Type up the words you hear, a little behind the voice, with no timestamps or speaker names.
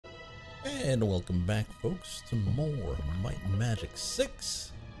And welcome back, folks, to more Might and Magic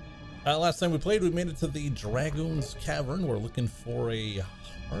 6. Last time we played, we made it to the Dragoon's Cavern. We're looking for a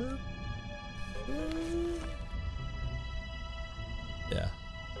heart. Yeah.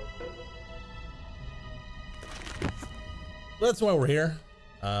 That's why we're here.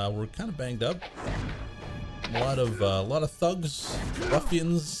 We're kind of banged up. A lot of thugs,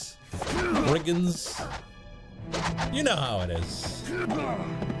 ruffians, brigands. You know how it is.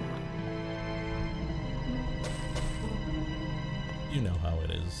 You know how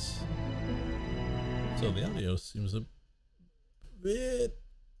it is. So the audio seems a bit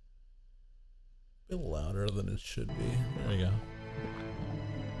louder than it should be. There you go.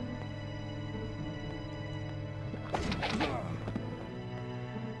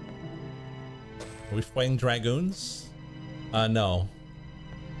 Are we fighting dragoons? No.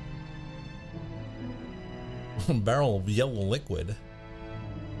 Barrel of yellow liquid.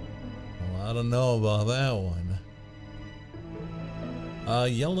 Well, I don't know about that one.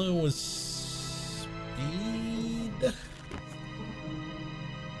 Yellow was speed.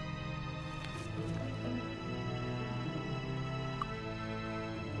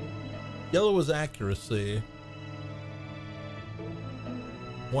 Yellow was accuracy.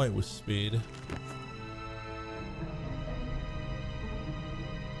 White was speed.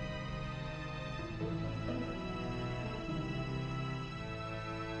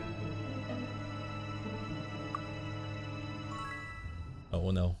 Oh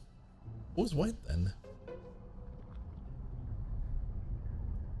no. What was white then?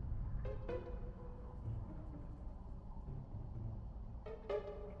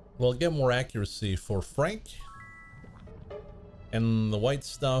 Well, get more accuracy for Frank. And the white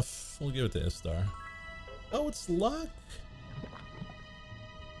stuff, we'll give it to Istar. Oh, it's luck.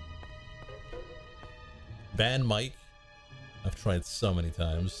 Ban Mike. I've tried so many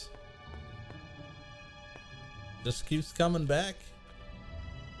times. Just keeps coming back.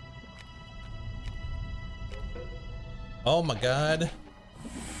 Oh my god.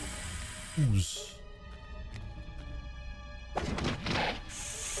 Ooze.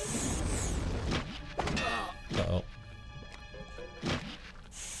 Uh-oh.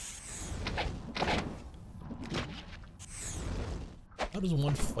 How does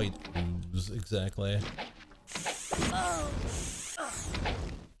one fight ooze exactly?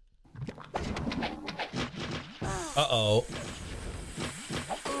 Uh-oh.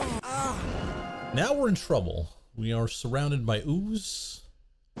 Now we're in trouble. We are surrounded by ooze.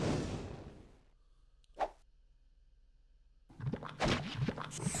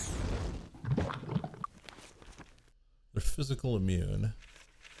 They're physical immune.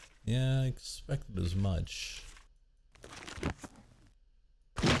 Yeah, I expected as much.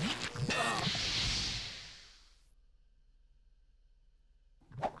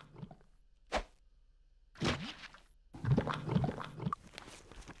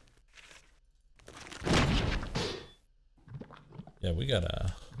 Yeah, we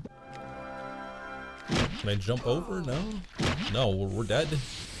gotta... Can I jump over? No? No, we're dead.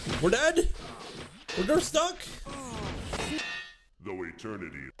 We're dead! We're stuck! Though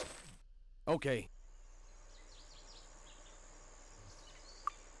eternity. Okay.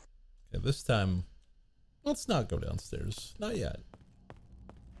 Okay, this time, let's not go downstairs. Not yet.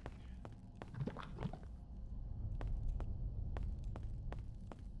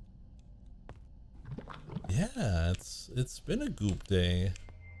 Yeah, it's been a goop day.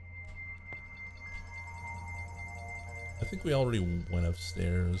 I think we already went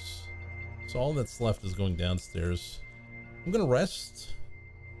upstairs. So all that's left is going downstairs. I'm gonna rest.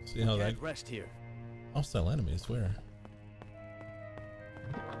 See how that... Rest here. Hostile enemies, where?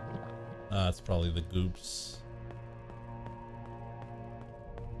 Ah, it's probably the goops.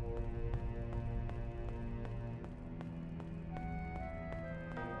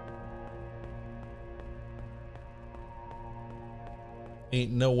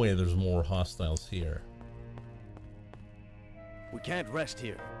 Ain't no way there's more hostiles here. We can't rest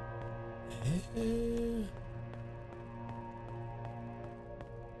here.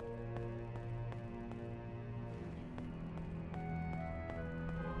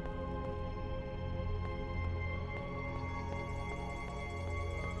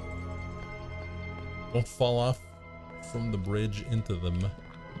 Don't fall off from the bridge into them.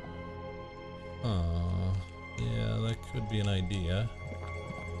 Yeah, that could be an idea.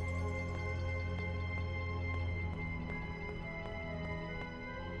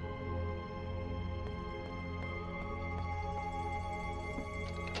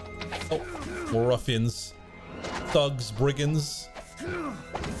 Oh, more ruffians, thugs, brigands.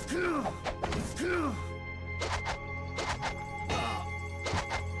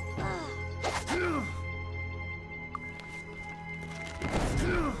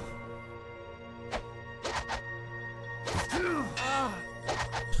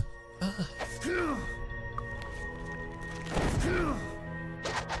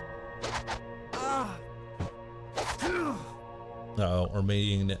 Oh, our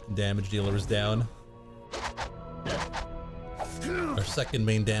main damage dealer is down. Our second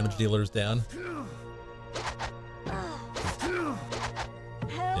main damage dealer is down.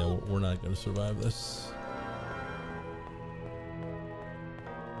 Yeah, we're not going to survive this.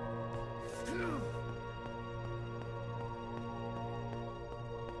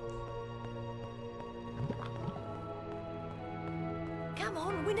 Come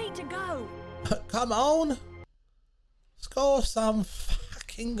on, we need to go. Come on. Score some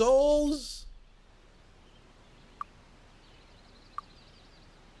fucking goals.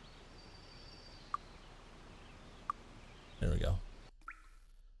 There we go.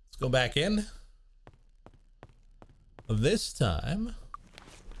 Let's go back in. This time,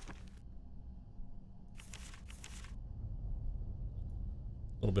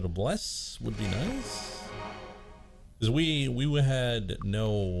 a little bit of bless would be nice. Because we had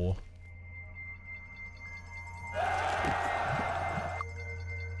no...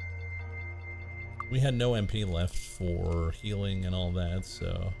 We had no MP left for healing and all that,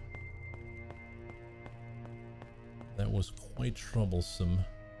 so... That was quite troublesome.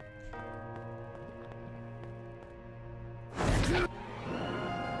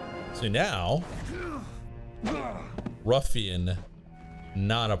 So now... Ruffian,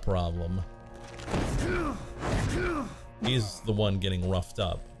 not a problem. He's the one getting roughed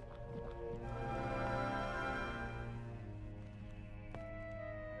up.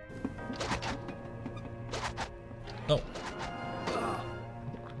 Oh.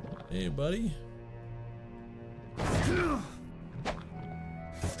 Hey, buddy.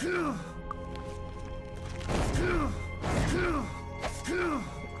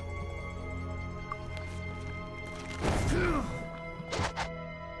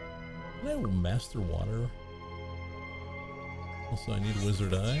 Can I master water? Also, I need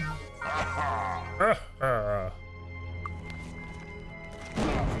wizard eye.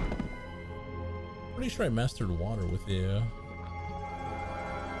 Pretty sure I mastered water with you.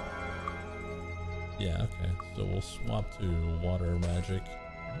 Yeah, okay. So we'll swap to water magic.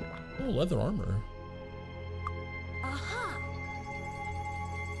 Oh, leather armor. Aha!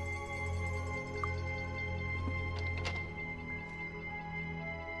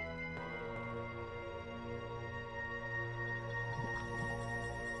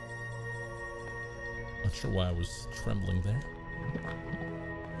 Not sure why I was trembling there.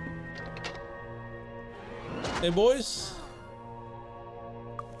 Hey, boys.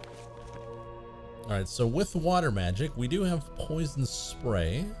 Alright, so with water magic, we do have poison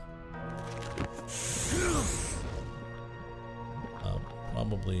spray.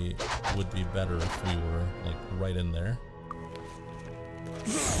 Probably would be better if we were, like, right in there.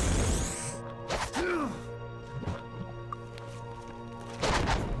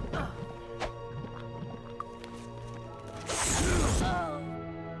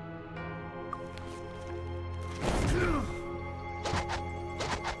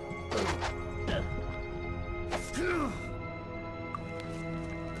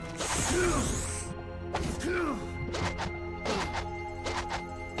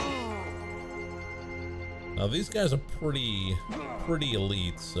 Now these guys are pretty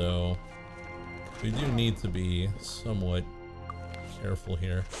elite, so we do need to be somewhat careful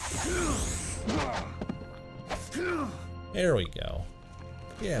here. There we go.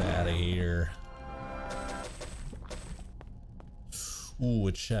 Get out of here. Ooh,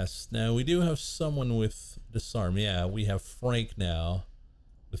 a chest. Now we do have someone with disarm. Yeah, we have Frank now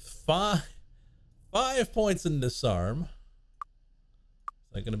with five points in disarm.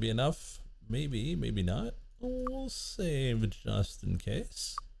 Is that gonna be enough? Maybe, maybe not. We'll save just in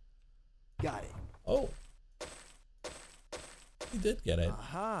case. Got it. Oh, he did get it.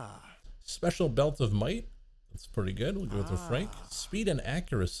 Aha. Special belt of might. That's pretty good. We'll give it to Frank. Speed and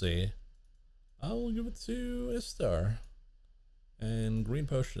accuracy. I'll give it to Istar. And green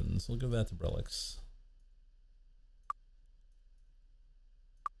potions. We'll give that to Brelix.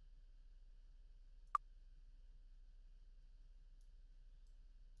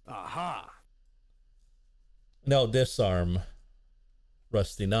 Aha. No, disarm.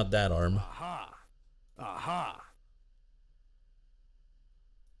 Rusty, not that arm. Aha. Aha.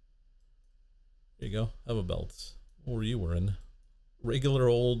 There you go. Have a belt. What were you wearing? Regular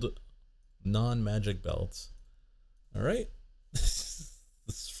old non-magic belt. All right. This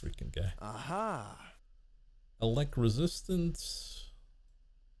freaking guy. Aha. Elect resistant.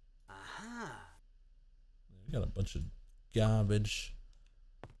 Aha. We got a bunch of garbage.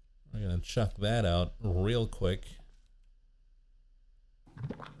 We're gonna chuck that out real quick.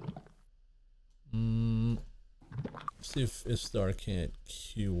 See if Istar can't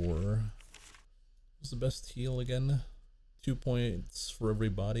cure. What's the best heal again? 2 points for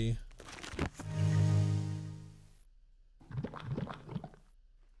everybody.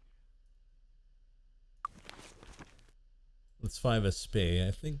 Let's 5 SP.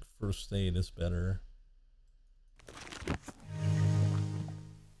 I think first aid is better.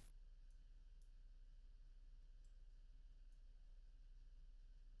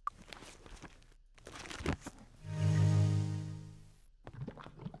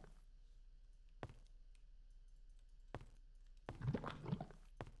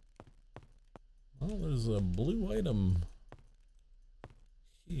 Well, there's a blue item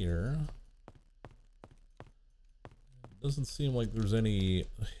here. Doesn't seem like there's any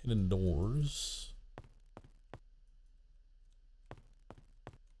hidden doors.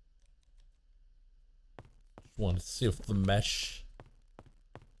 Just wanted to see if the mesh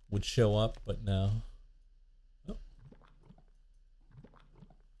would show up, but no. Oh,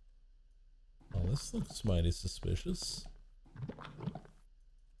 well, this looks mighty suspicious.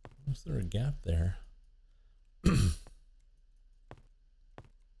 Was there a gap there?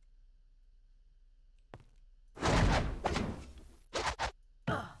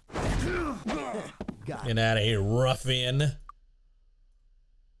 Get out of here, ruffian.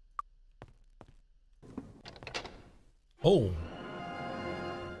 Oh,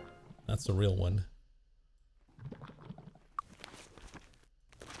 that's a real one.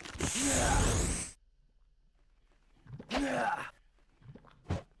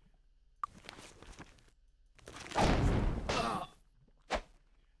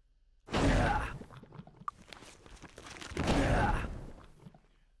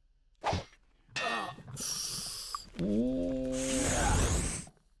 Ooh.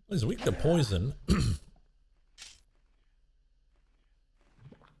 He's weak to poison.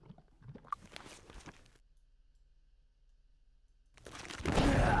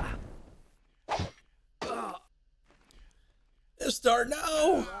 Start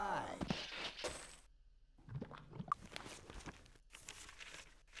now. Let's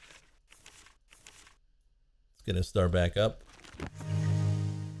get a star back up.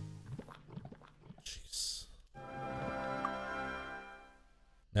 Jeez.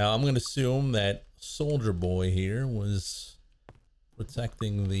 Now I'm going to assume that Soldier Boy here was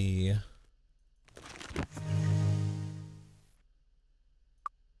protecting the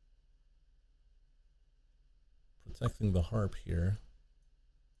harp here.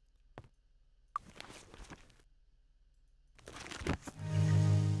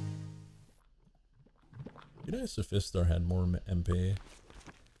 It'd be nice if Istar had more MP. In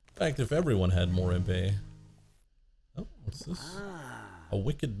fact, if everyone had more MP. Oh, what's this? A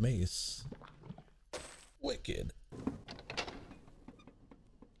wicked mace. Wicked.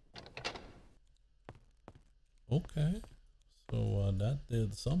 Okay. So that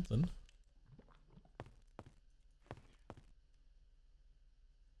did something.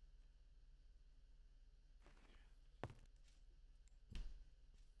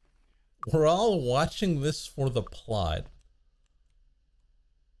 We're all watching this for the plot.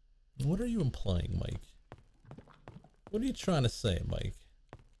 What are you implying, Mike? What are you trying to say, Mike?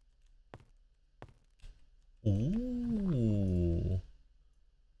 Ooh.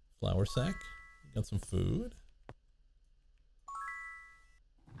 Flour sack. Got some food.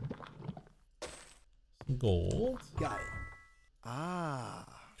 Some gold. Got it. Ah.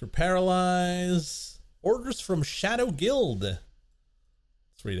 You're paralyzed. Orders from Shadow Guild. Let's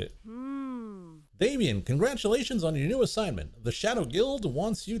read it. Damien, congratulations on your new assignment. The Shadow Guild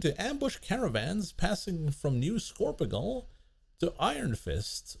wants you to ambush caravans passing from New Scorpigal to Iron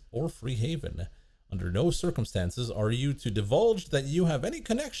Fist or Free Haven. Under no circumstances are you to divulge that you have any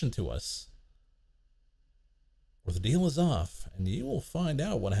connection to us, or the deal is off, and you will find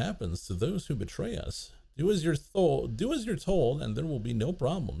out what happens to those who betray us. Do as you're told, and there will be no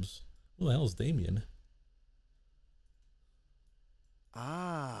problems. Who the hell is Damien?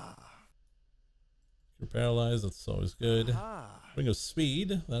 Ah. You're paralyzed, that's always good. Ah. Ring of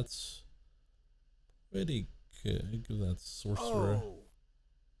Speed, that's pretty good. Give that sorcerer. Oh.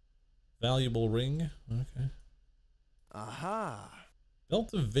 Valuable ring, okay. Aha.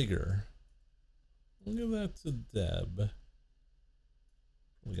 Belt of Vigor. We'll give that to Deb.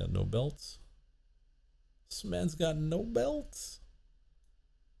 We got no belt. This man's got no belt.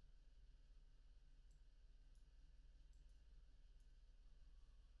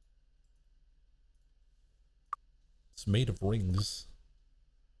 It's made of rings.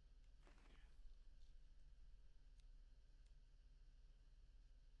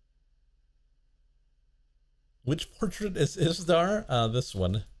 Which portrait is Istar? This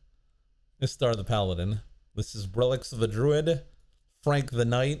one. Istar the Paladin. This is Relics the Druid, Frank the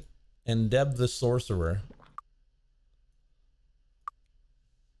Knight, and Deb the Sorcerer.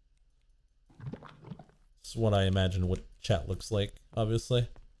 That's what I imagine what chat looks like, obviously.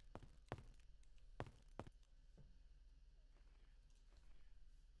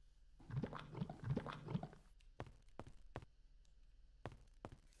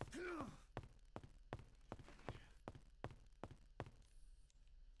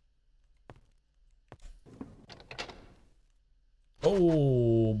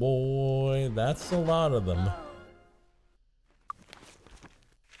 Oh boy, that's a lot of them.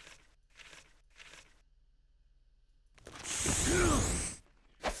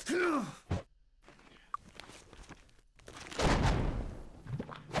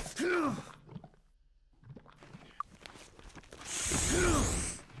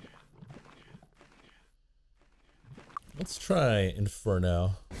 Let's try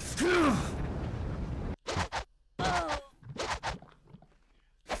Inferno.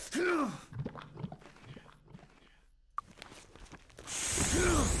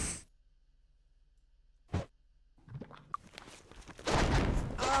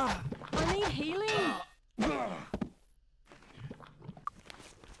 I need healing.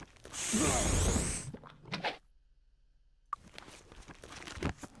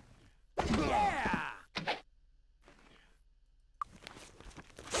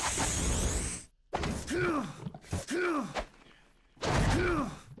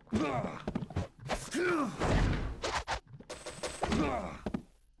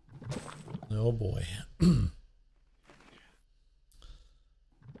 Oh boy.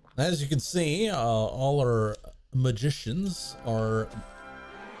 As you can see, all our magicians are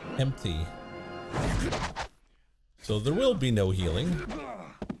empty. So there will be no healing.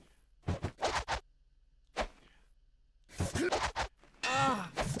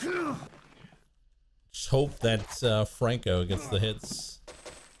 Just hope that Franco gets the hits.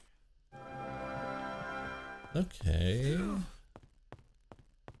 Okay.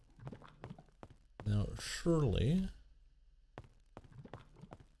 Now, surely...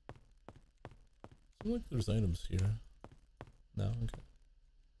 Look, there's items here. No, okay.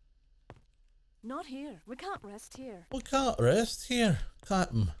 Not here. We can't rest here. We can't rest here,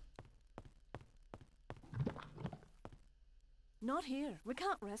 Captain. Not here. We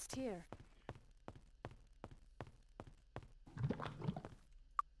can't rest here.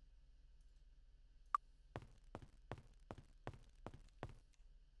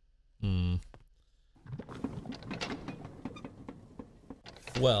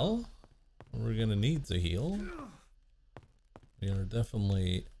 Well, we're gonna need to heal. We are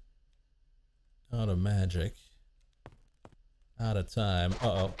definitely out of magic. Out of time.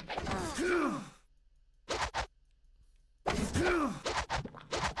 Uh-oh.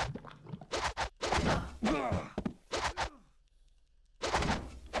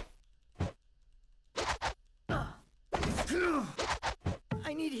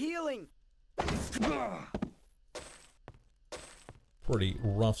 I need healing. Pretty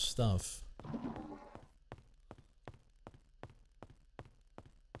rough stuff.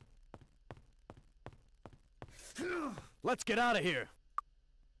 Let's get out of here.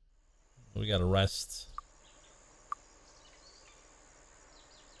 We gotta rest.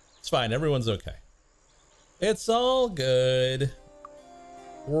 It's fine, everyone's okay. It's all good.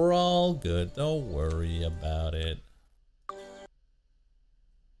 We're all good. Don't worry about it.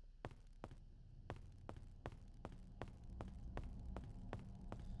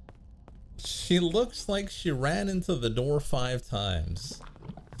 She looks like she ran into the door 5 times.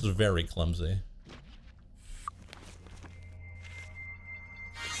 It's very clumsy.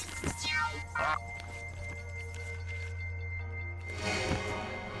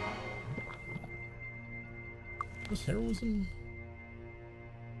 Was heroism?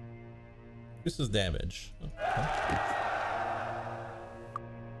 This is damage. Okay.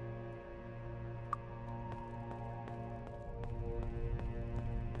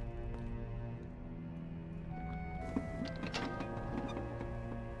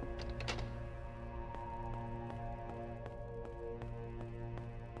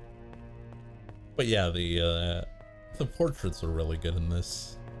 But yeah, the portraits are really good in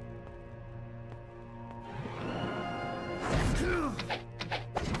this.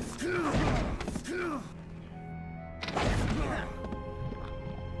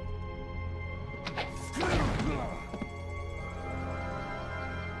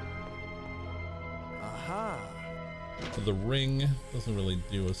 Aha. The ring doesn't really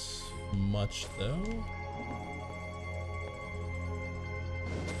do us much though.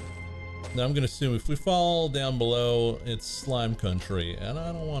 Now I'm gonna assume if we fall down below, it's slime country, and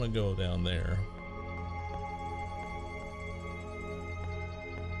I don't want to go down there.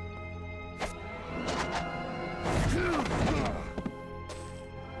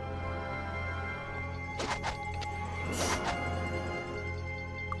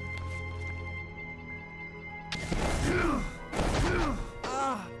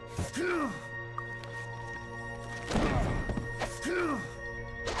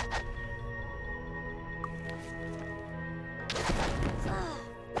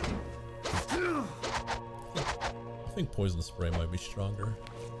 think poison spray might be stronger.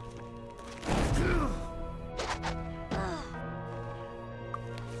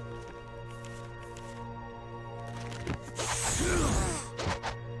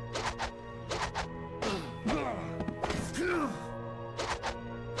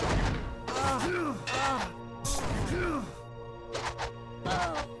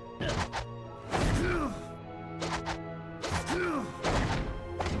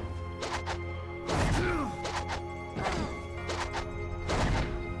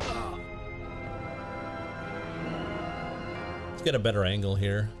 Get a better angle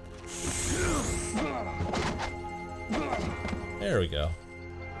here. There we go.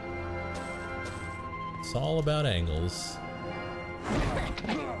 It's all about angles.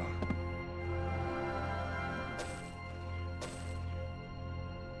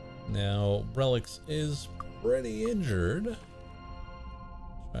 Now, Relics is pretty injured.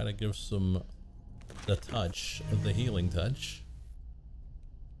 Try to give some the touch, the healing touch.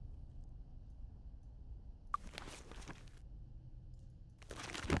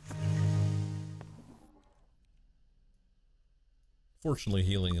 Fortunately,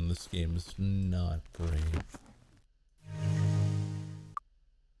 healing in this game is not great.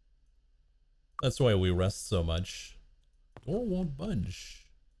 That's why we rest so much. Door won't budge.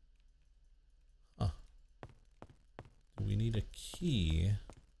 Huh. Do we need a key?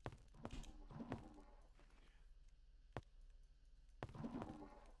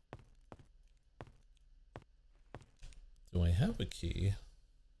 Do I have a key?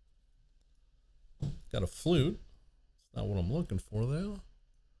 Got a flute. Not what I'm looking for though.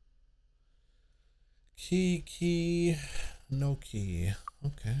 Key, no key.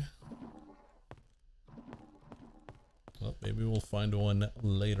 Okay. Well, maybe we'll find one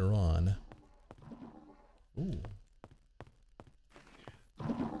later on. Ooh.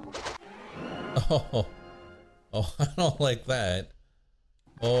 Oh, I don't like that.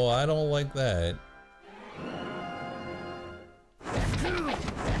 Oh, I don't like that.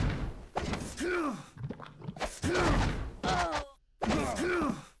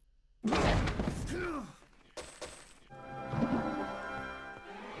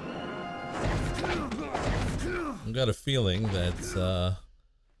 I've got a feeling that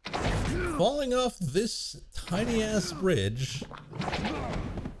falling off this tiny ass bridge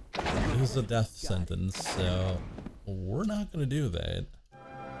is a death sentence, so we're not gonna do that.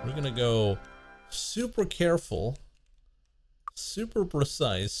 We're gonna go super careful, super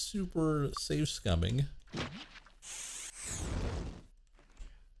precise, super safe scumming.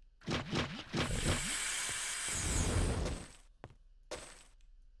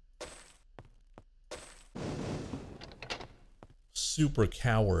 Super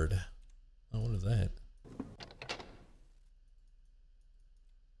coward. Oh, what is that?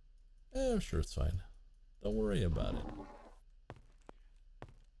 I'm sure it's fine. Don't worry about it.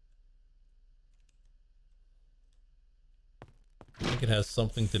 I think it has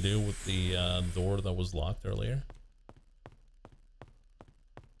something to do with the door that was locked earlier.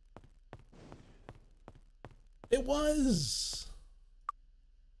 It was!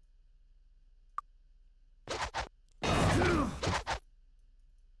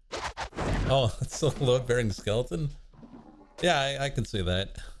 Oh, it's a load-bearing skeleton? Yeah, I can see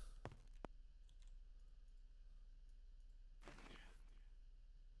that.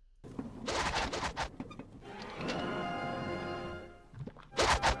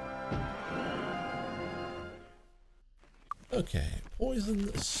 Okay,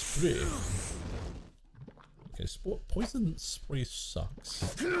 poison spray. Okay, poison spray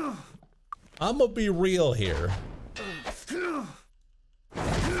sucks. I'm gonna be real here.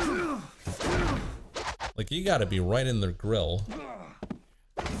 Like, you gotta be right in their grill.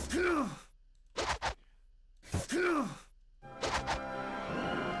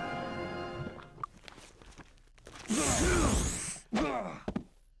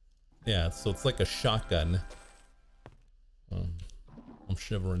 Yeah, so it's like a shotgun. I'm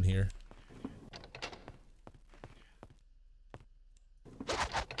shivering here.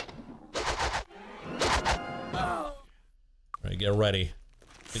 Alright, get ready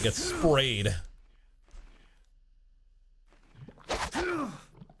to get sprayed.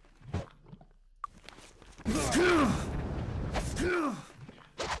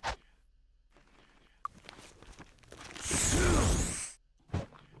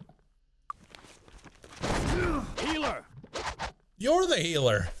 Healer! You're the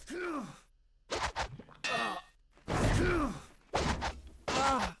healer.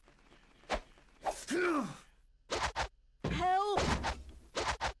 Help!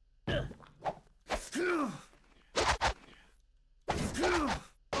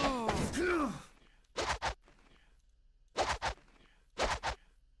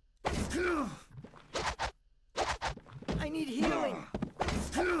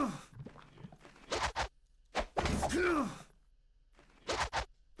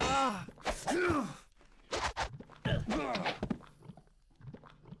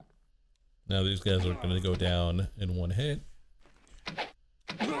 Now these guys are gonna go down in one hit.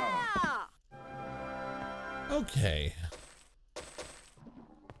 Yeah! Okay.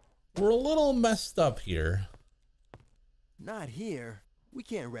 We're a little messed up here. Not here. We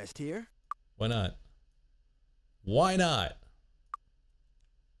can't rest here. Why not? Why not?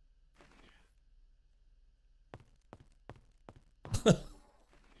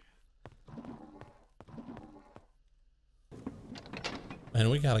 Man,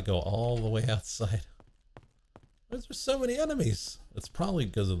 we gotta go all the way outside. Why is there so many enemies? It's probably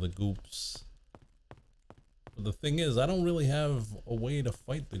because of the goops. But the thing is, I don't really have a way to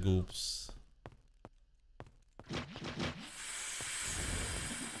fight the goops.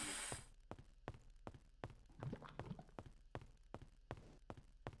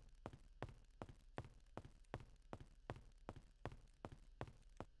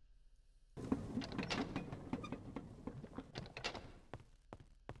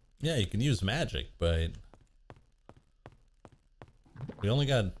 Yeah, you can use magic, but we only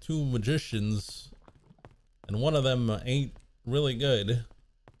got 2 magicians, and one of them ain't really good.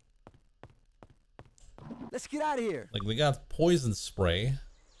 Let's get out of here. Like, they got poison spray.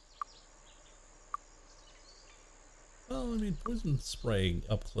 Well, I mean, poison spray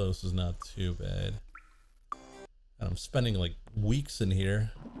up close is not too bad. And I'm spending like weeks in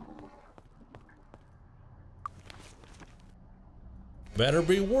here. Better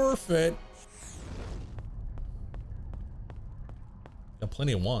be worth it. Got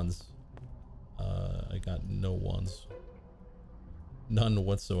plenty of wands. I got no wands. None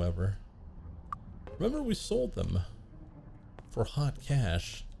whatsoever. Remember we sold them for hot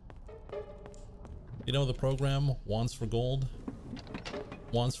cash. You know the program? Wands for gold?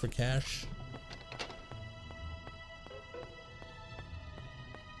 Wands for cash?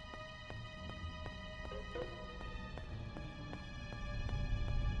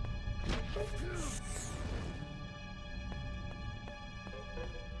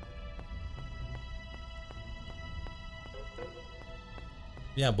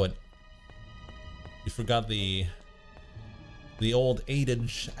 Yeah, but you forgot the old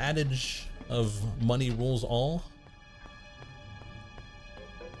adage of money rules all.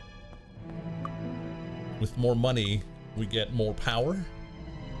 With more money, we get more power.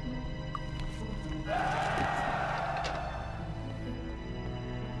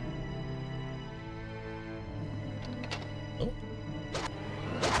 Oh.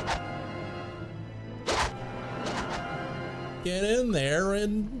 Get in there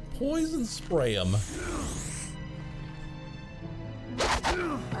and poison spray them.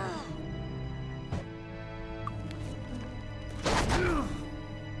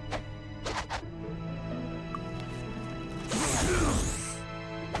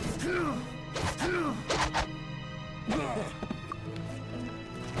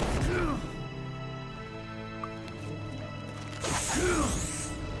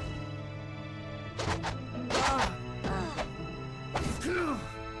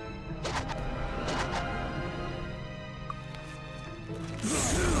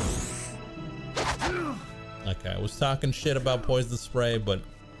 Okay, I was talking shit about poison spray, but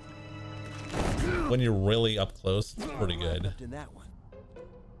when you're really up close, it's pretty good. In that one.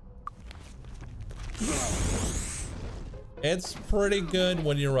 It's pretty good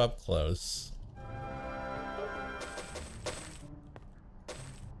when you're up close.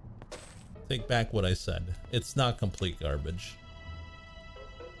 Take back what I said. It's not complete garbage.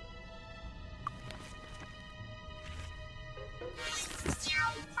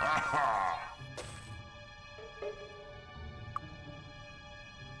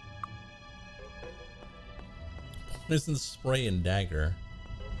 Poison spray and dagger.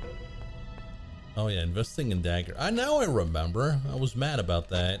 Oh yeah, investing in dagger. Now I remember. I was mad about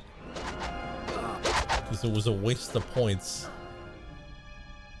that. Because it was a waste of points.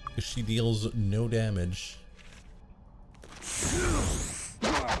 Because she deals no damage.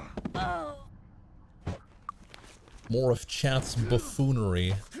 More of chat's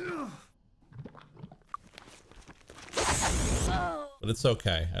buffoonery. But it's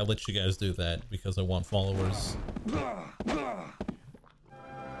okay. I let you guys do that because I want followers.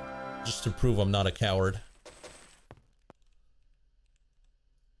 Just to prove I'm not a coward.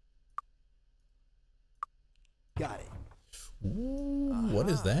 Got it. Ooh, what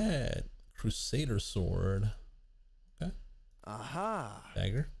is that? Crusader sword. Okay. Aha.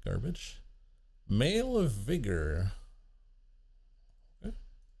 Dagger, garbage. Mail of Vigor. Okay.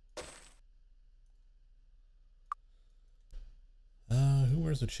 Who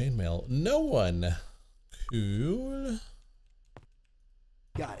wears a chainmail? No one. Cool.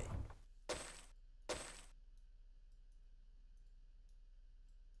 Got it.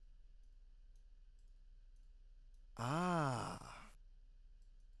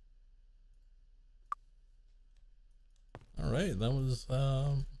 That was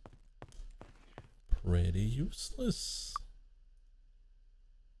pretty useless.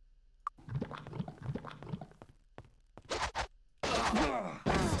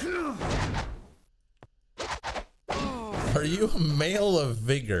 Are you a male of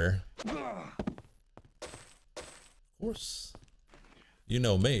vigor? Of course. You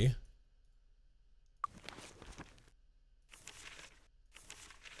know me.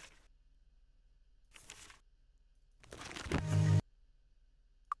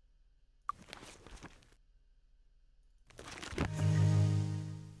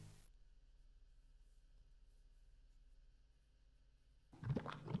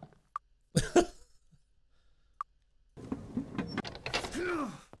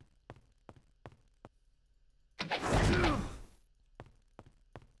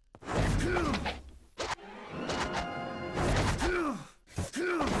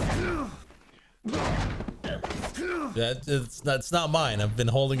 That's not mine. I've been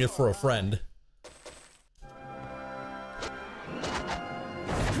holding it for a friend.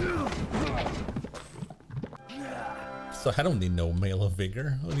 So I don't need no male of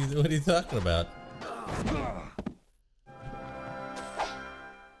vigor. What are you talking about?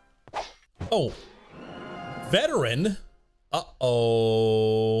 Oh, veteran.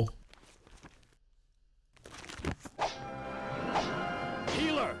 Uh-oh.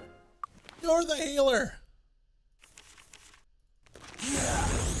 Healer. You're the healer.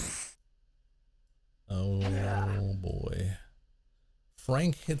 Oh boy.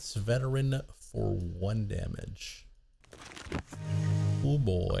 Frank hits veteran for 1 damage. Oh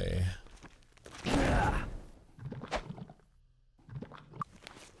boy.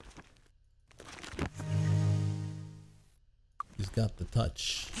 He's got the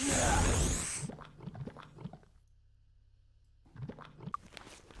touch.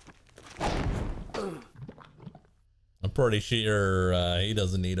 I'm pretty sure he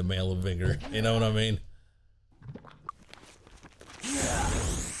doesn't need a male of vigor. You know what I mean?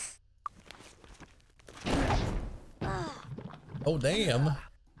 Oh, damn.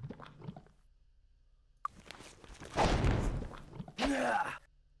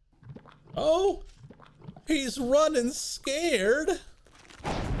 Oh, he's running scared.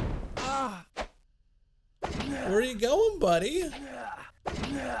 Where are you going, buddy?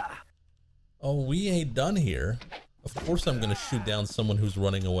 Oh, we ain't done here. Of course I'm gonna shoot down someone who's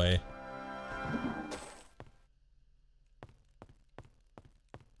running away.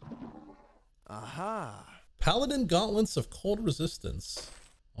 Aha. Paladin Gauntlets of Cold Resistance.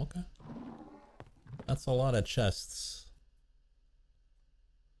 Okay. That's a lot of chests.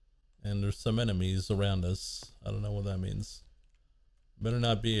 And there's some enemies around us. I don't know what that means. Better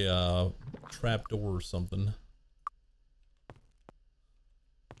not be a trapdoor or something.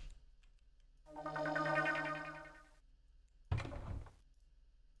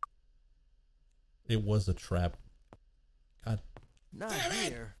 It was a trap. God. Not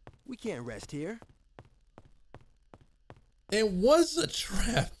here. We can't rest here. It was a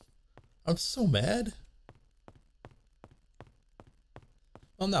trap. I'm so mad.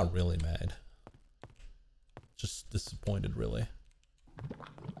 I'm not really mad. Just disappointed, really.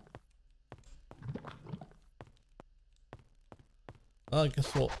 Well, I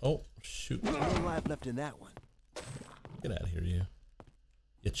guess we'll... Oh, shoot. No life left in that one. Get out of here, you.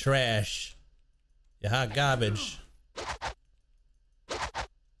 You trash. You hot garbage.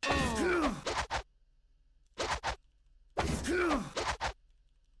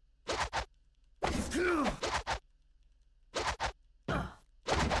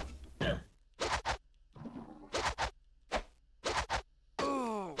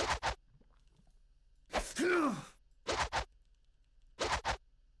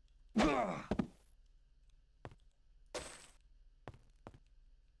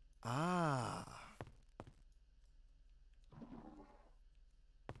 Ah.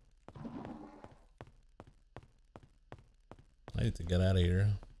 I need to get out of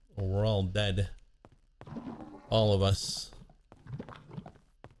here, or we're all dead. All of us.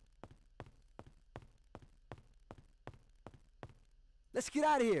 Let's get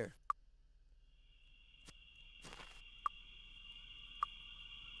out of here.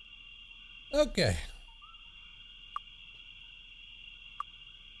 Okay.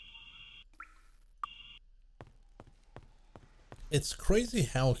 It's crazy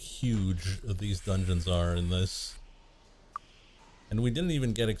how huge these dungeons are in this. And we didn't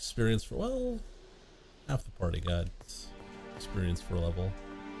even get experience for, well, half the party got experience for a level.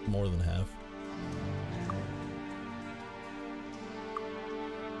 More than half.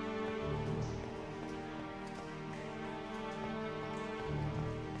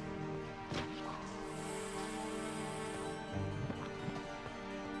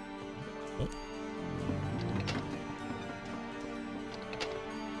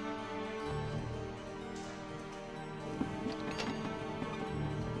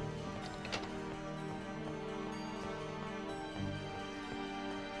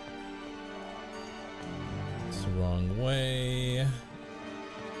 wrong way.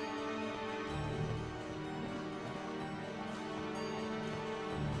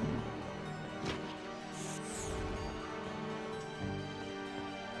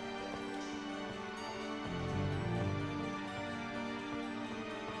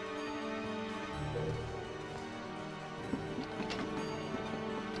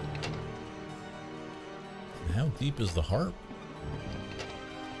 How deep is the harp?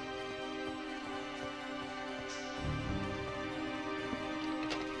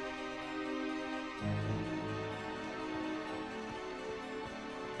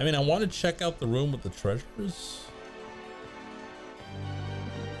 I mean, I want to check out the room with the treasures,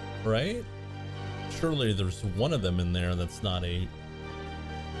 right? Surely there's one of them in there that's not a,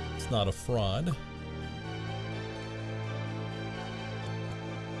 it's not a fraud.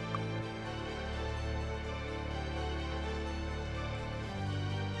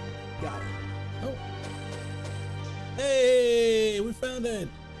 Got it. Oh. Hey, we found it.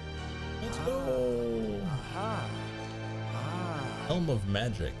 Let's go. Aha. Ah. Helm of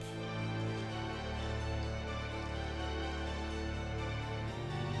Magic.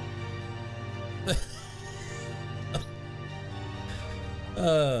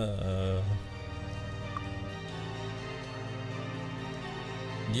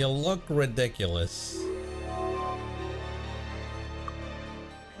 You look ridiculous.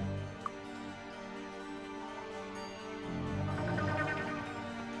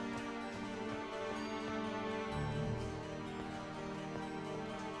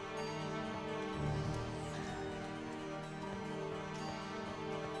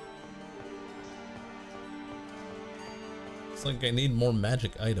 It's like I need more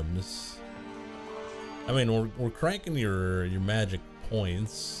magic items. I mean, we're cranking your magic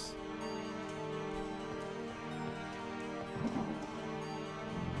points.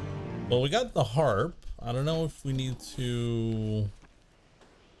 Well, we got the harp. I don't know if we need to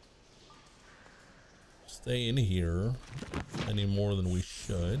stay in here any more than we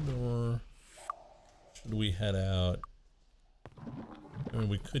should, or should we head out? I mean,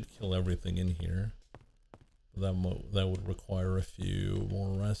 we could kill everything in here. That would require a few more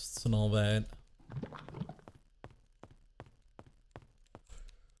rests and all that.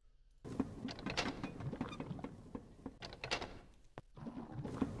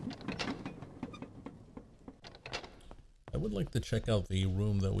 I would like to check out the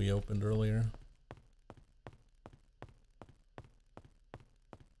room that we opened earlier.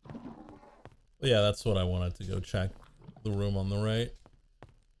 Yeah, that's what I wanted to go check. The room on the right.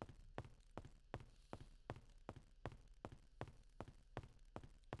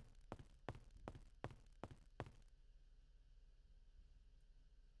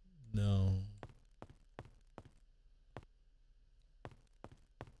 No.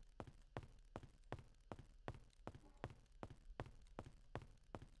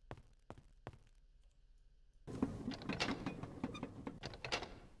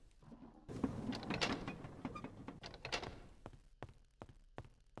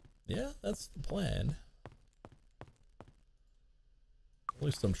 Yeah, that's the plan. At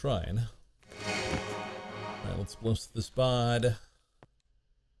least I'm trying. Alright, let's blast this bod.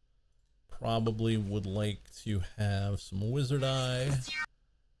 Probably would like to have some wizard eye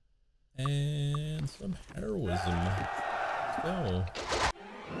and some heroism. Let's go.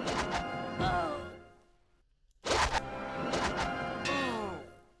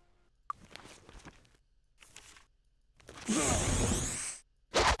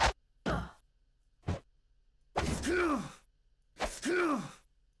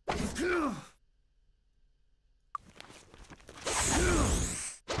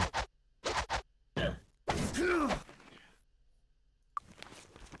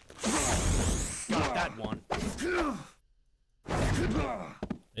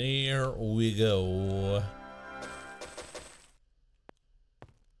 There we go.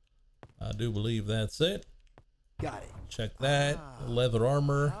 I do believe that's it. Got it. Check that. Leather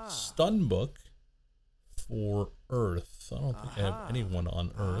armor. Stun book for Earth. I don't think I have anyone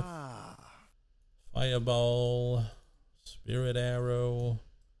on Earth. Fireball. Spirit arrow.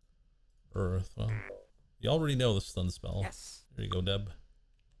 Earth. Well, you already know the stun spell. Yes. There you go, Deb.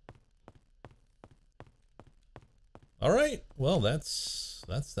 All right. Well, that's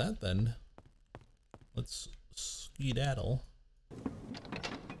that then. Let's skedaddle.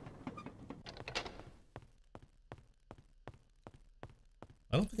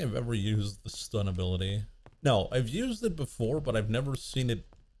 I don't think I've ever used the stun ability. No, I've used it before, but I've never seen it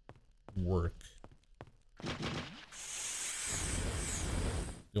work.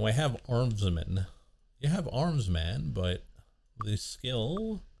 Do I have armsman? You have armsman, but the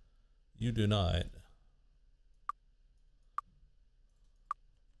skill you do not.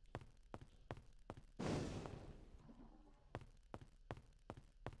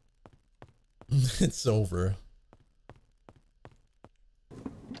 It's over.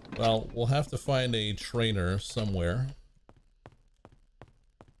 Well, we'll have to find a trainer somewhere.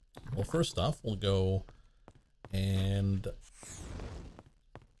 Well, first off, we'll go and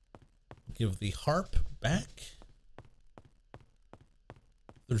give the harp back.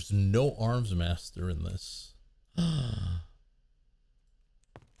 There's no arms master in this.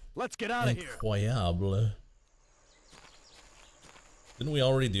 Let's get out of here. Incroyable. Didn't we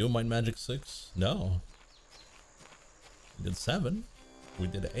already do Might Magic 6? No. We did 7. We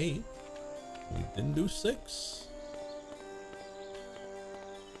did 8. We didn't do 6.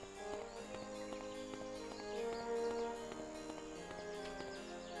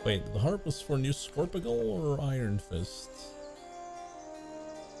 Wait, the harp was for New Scorpigal or Iron Fist?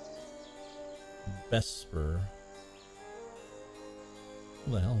 Vesper.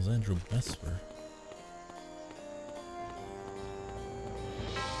 Who the hell is Andrew Vesper?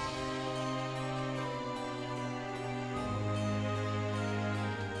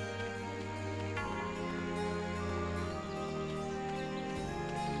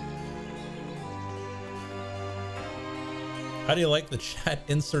 How do you like the chat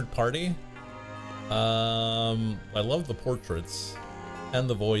insert party? I love the portraits and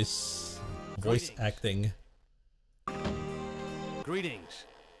the voice acting. Greetings.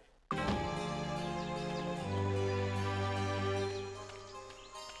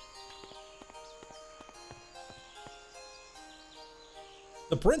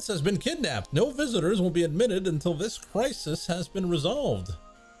 The prince has been kidnapped. No visitors will be admitted until this crisis has been resolved.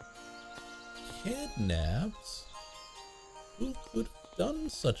 Kidnapped? Who could have done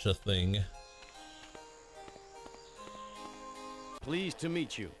such a thing? Pleased to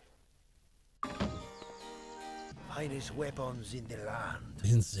meet you. Finest weapons in the land.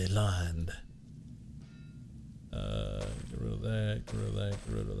 In the land. Get rid of that, get rid of that,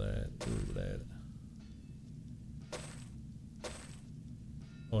 get rid of that, get rid of that.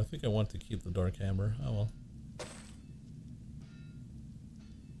 Oh, I think I want to keep the dark hammer. Oh well.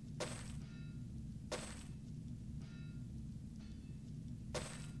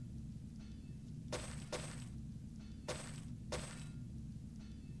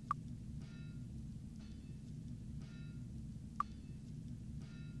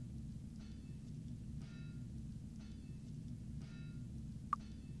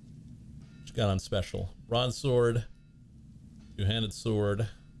 Got on special. Broadsword, two-handed sword,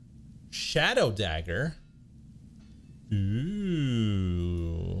 shadow dagger.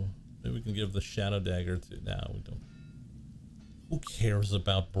 Ooh, maybe we can give the shadow dagger to. No, we don't. Who cares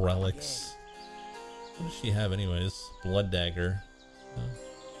about Brelix? What does she have, anyways? Blood dagger.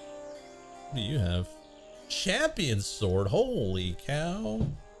 What do you have? Champion sword. Holy cow!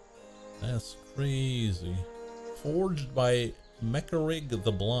 That's crazy. Forged by Mekarig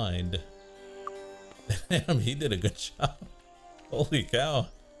the Blind. Damn, he did a good job. Holy cow.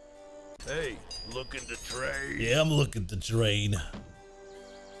 Hey, looking to trade? Yeah, I'm looking to train.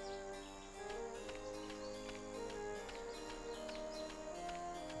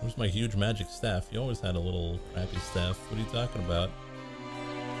 Where's my huge magic staff? You always had a little crappy staff. What are you talking about?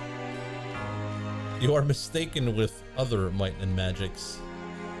 You are mistaken with other might and magics.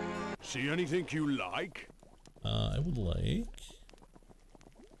 See anything you like? I would like...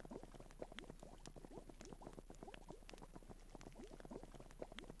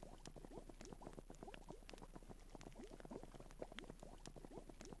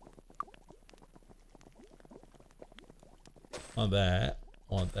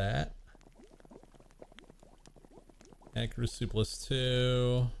 Want that. Accuracy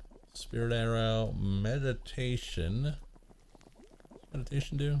 +2. Spirit arrow. Meditation. What's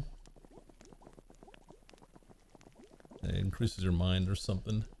meditation do? It increases your mind or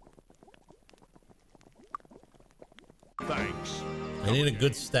something. Thanks. I need a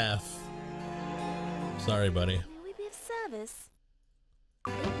good staff. Sorry, buddy. May we be of service?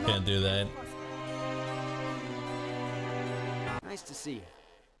 Can't do that. Nice to see you.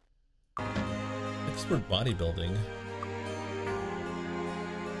 Expert bodybuilding.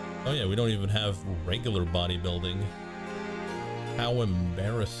 Oh yeah, we don't even have regular bodybuilding. How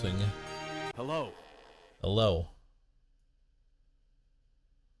embarrassing. Hello. Hello.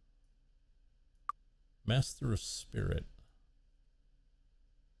 Master of Spirit.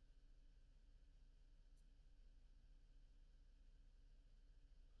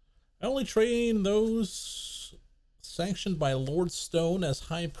 I only train those sanctioned by Lord Stone as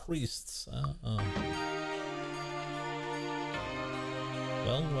high priests. Well.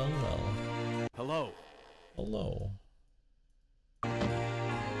 Hello. Hello.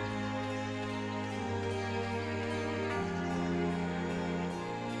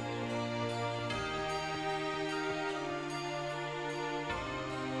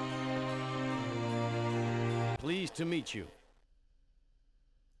 Pleased to meet you.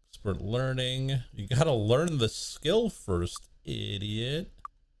 Expert learning. You gotta learn the skill first, idiot.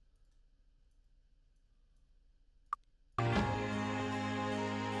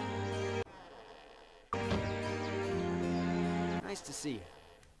 Nice to see you.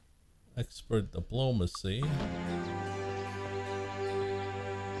 Expert diplomacy.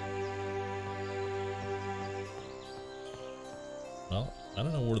 Well, I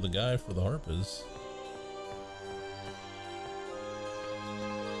don't know where the guy for the harp is.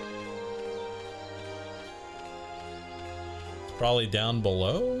 It's probably down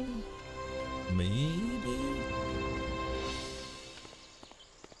below? Maybe?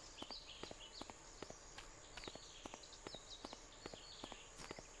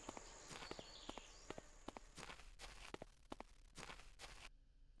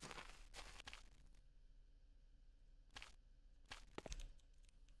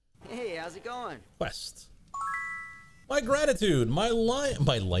 Hey, how's it going? Quest. My gratitude, my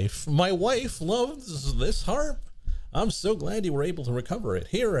wife loves this harp. I'm so glad you were able to recover it.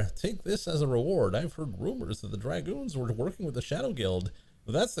 Here, take this as a reward. I've heard rumors that the Dragoons were working with the Shadow Guild.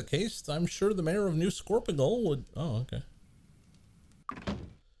 If that's the case, I'm sure the mayor of New Scorpigal would... Oh, okay.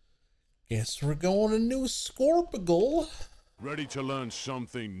 Guess we're going to New Scorpigal. Ready to learn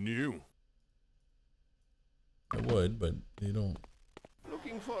something new? I would, but you don't...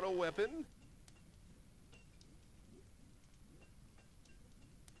 Looking for a weapon?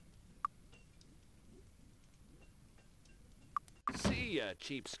 See ya,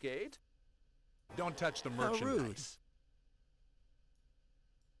 cheapskate. Don't touch the How rude. merchandise.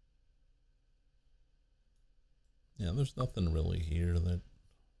 Yeah, there's nothing really here that...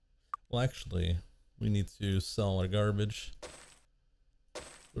 Well, actually, we need to sell our garbage.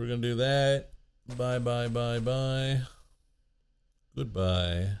 We're gonna do that. Bye, bye, bye, bye.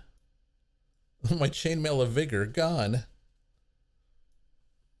 Goodbye. My chainmail of vigor gone.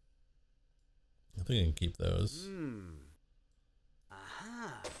 I think I can keep those.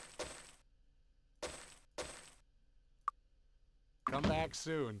 Aha. Come back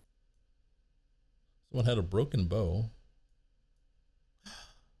soon. Someone had a broken bow.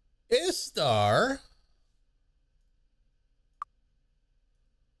 Istar.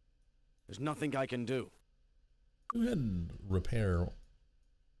 There's nothing I can do. Who had repair?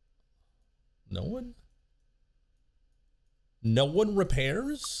 No one? No one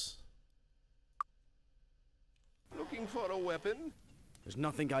repairs? Looking for a weapon? There's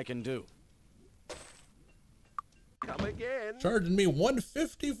nothing I can do. Come again. Charging me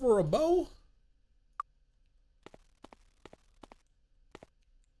 $150 for a bow?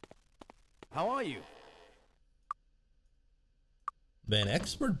 How are you? Man,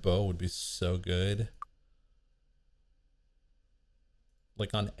 expert bow would be so good.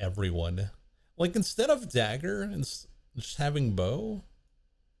 Like on everyone. Like instead of dagger and just having bow.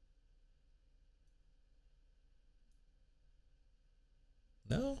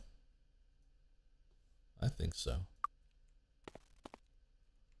 No? I think so.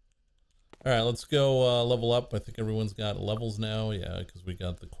 All right, let's go level up. I think everyone's got levels now. Yeah, because we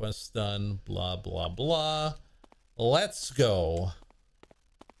got the quests done. Blah, blah, blah. Let's go.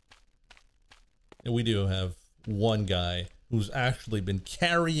 And we do have one guy who's actually been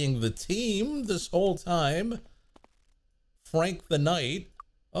carrying the team this whole time. Frank the Knight.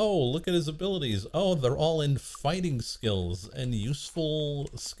 Oh, look at his abilities. Oh, they're all in fighting skills and useful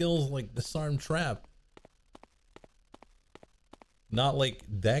skills like disarm trap. Not like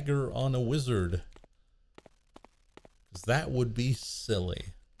dagger on a wizard. Because that would be silly.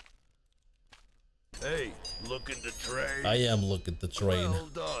 Hey, looking to trade? I am looking to train. Well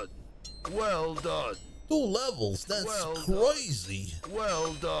done. Well done. 2 levels, that's Well done. crazy.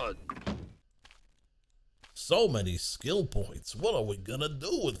 Well done. So many skill points. What are we gonna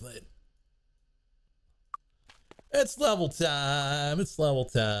do with it? It's level time. It's level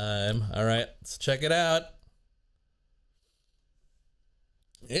time. All right, let's check it out.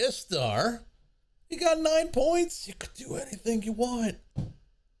 Istar, you got 9 points. You could do anything you want.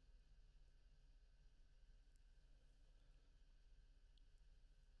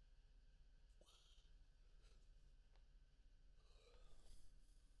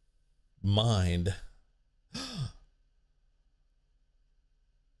 Mind.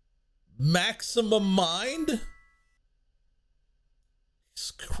 Maximum mind?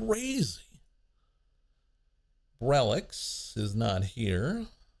 It's crazy. Relics is not here.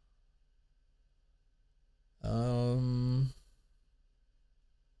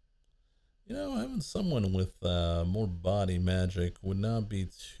 You know, having someone with more body magic would not be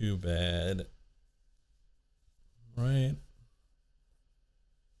too bad. Right?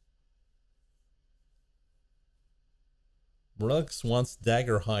 Brillix wants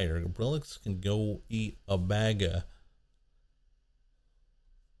dagger higher. Brillix can go eat a bagga.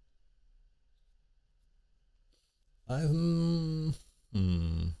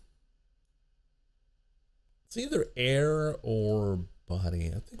 It's either air or body.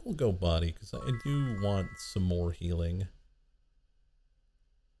 I think we'll go body because I do want some more healing.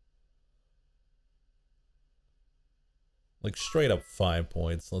 Like straight up 5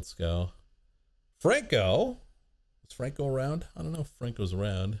 points. Let's go. Franco. Is Franco around? I don't know if Franco's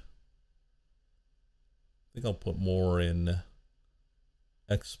around. I think I'll put more in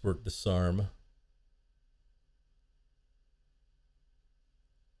expert disarm.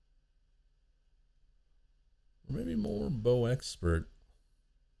 Or maybe more bow expert.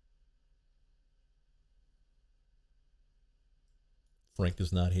 Frank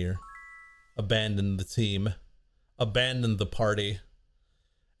is not here. Abandon the team. Abandon the party.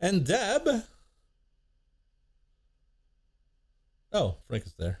 And Deb. Oh, Frank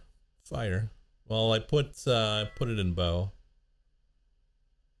is there. Fire. Well, I put it in bow.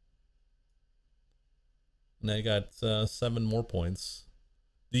 And I got 7 more points.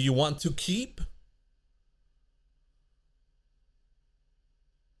 Do you want to keep?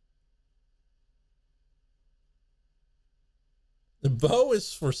 The bow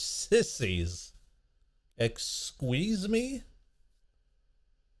is for sissies. Squeeze me?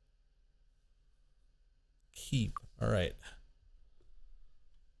 Keep. Alright.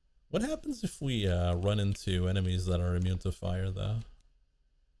 What happens if we run into enemies that are immune to fire, though?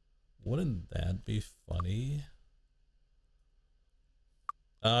 Wouldn't that be funny?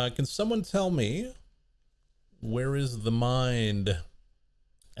 Can someone tell me where is the mind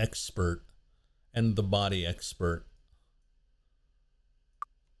expert and the body expert?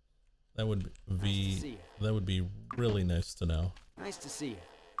 That would be really nice to know. Nice to see you.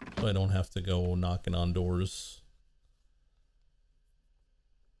 So I don't have to go knocking on doors.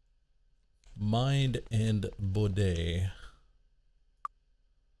 Mind and Baudet.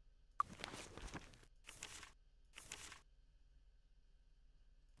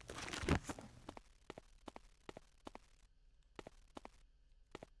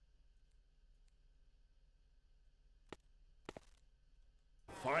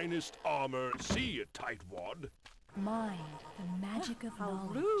 Finest armor, see you, tightwad. Mind, the magic of How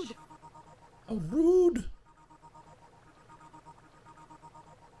knowledge. rude. How rude!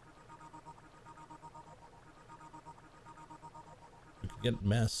 We could get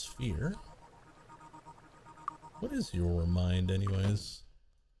mass fear. What is your mind, anyways?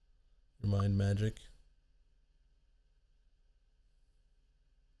 Your mind magic?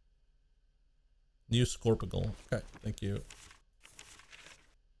 New Scorpical. Okay, thank you.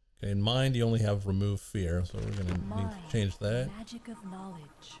 Okay, in mind you only have remove fear, so we're gonna need to change that. Magic of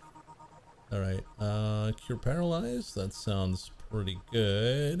knowledge. Alright, cure paralyzed. That sounds pretty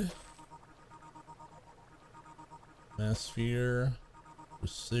good. Mass fear.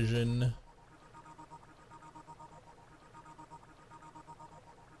 Precision.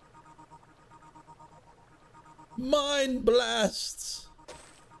 Mind blasts!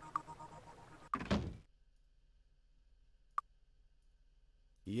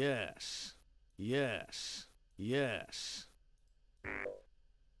 Yes. Yes. Yes.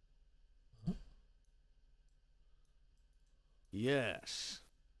 Yes.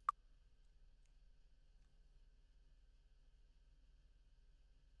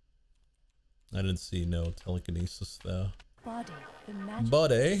 I didn't see no telekinesis though. Body, the magic.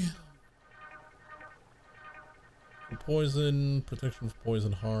 Body. For poison, protection for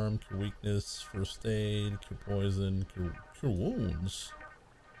poison harm, cure weakness, first aid, cure poison, cure wounds.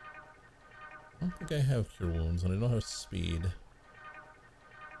 I don't think I have cure wounds, and I don't have speed.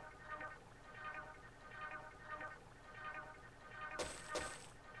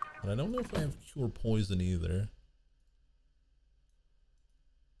 And I don't know if I have cure poison either.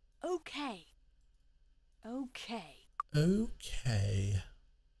 Okay. Okay. Okay.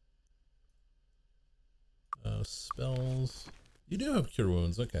 Spells. You do have cure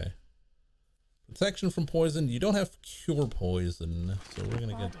wounds, okay. Protection from poison. You don't have cure poison, so we're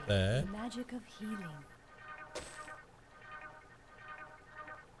gonna get that. The magic of healing.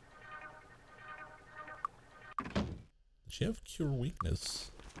 Does she have cure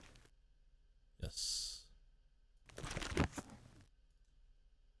weakness? Yes.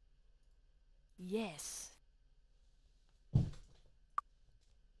 Yes.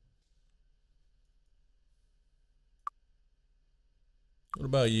 What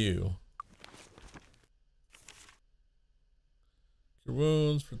about you? Cure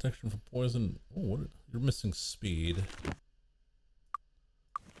wounds, protection from poison. Oh, what? You're missing speed.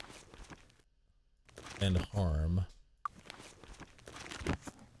 And harm.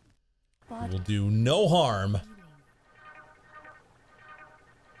 Body will do no harm.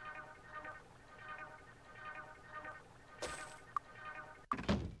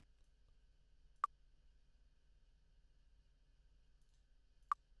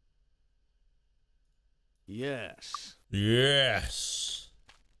 healing. Yes. Yes.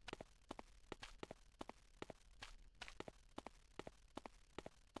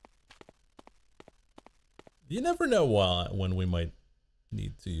 You never know when we might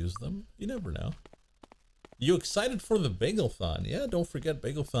need to use them. You never know. You excited for the Bagel-thon? Yeah, don't forget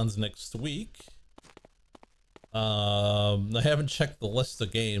Bagel-thon's next week. I haven't checked the list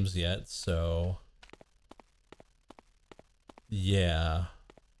of games yet, so yeah,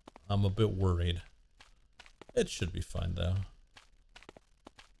 I'm a bit worried. It should be fine though.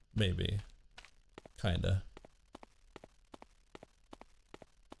 Maybe. Kinda.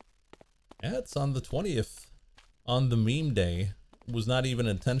 Yeah, it's on the 20th. On the meme day. It was not even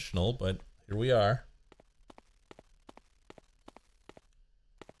intentional, but here we are.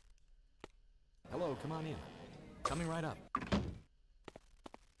 Hello, come on in. Coming right up.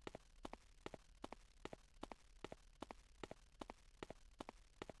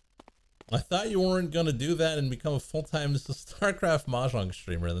 I thought you weren't gonna do that and become a full-time StarCraft Mahjong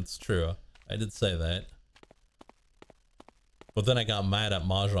streamer. That's true. I did say that. But then I got mad at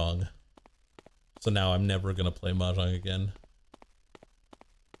Mahjong. So now I'm never gonna play Mahjong again.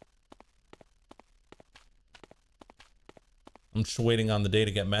 I'm just waiting on the day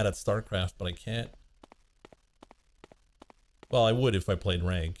to get mad at StarCraft, but I can't. Well, I would if I played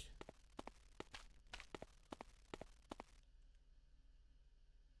rank.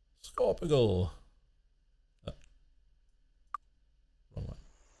 Scorpigal. Wrong one.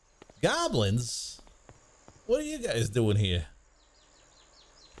 Goblins? What are you guys doing here?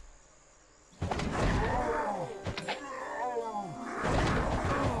 I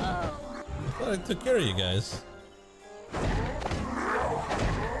thought I took care of you guys.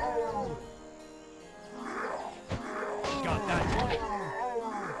 Got that one.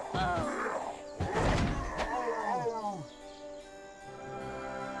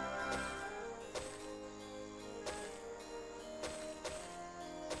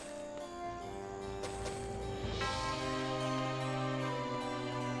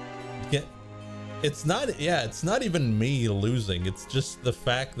 It's not, yeah, it's not even me losing. It's just the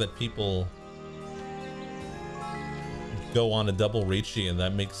fact that people go on a double Ricci, and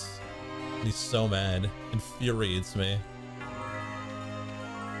that makes me so mad. Infuriates me.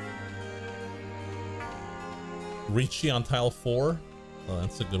 Ricci on tile 4? Oh,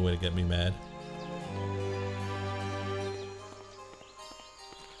 that's a good way to get me mad.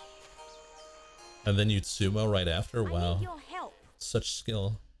 And then you'd sumo right after? Wow. I need your help. Such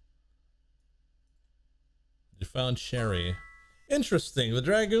skill. You found Sherry. Interesting. The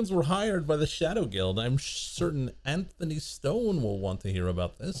Dragoons were hired by the Shadow Guild. I'm certain Anthony Stone will want to hear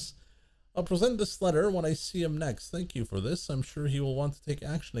about this. I'll present this letter when I see him next. Thank you for this. I'm sure he will want to take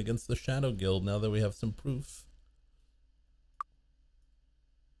action against the Shadow Guild now that we have some proof.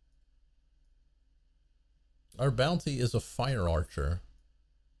 Our bounty is a fire archer.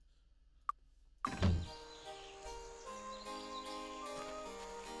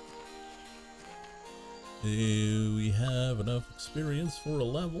 Do we have enough experience for a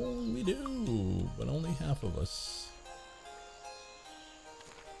level? We do, but only half of us.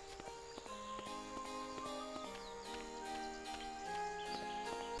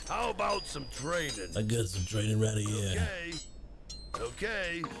 How about some training? I got some training ready, yeah.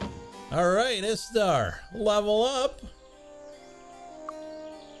 Okay. Okay. Alright, Istar, level up.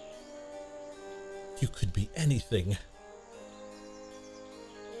 You could be anything.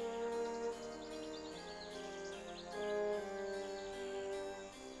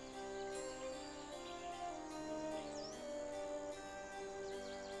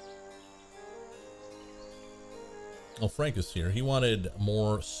 Oh, Frank is here. He wanted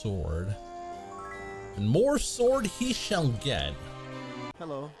more sword. And more sword he shall get.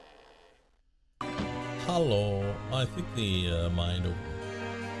 Hello. Hello. I think the mind over.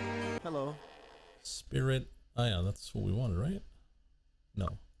 Hello. Spirit. Oh yeah, that's what we wanted, right?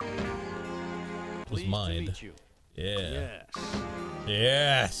 No. It was Pleased to mind. meet you. Yeah. Yes.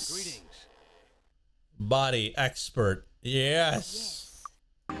 Yes. Greetings. Body expert. Yes.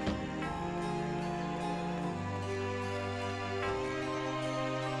 Yes.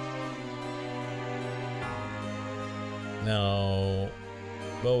 Now,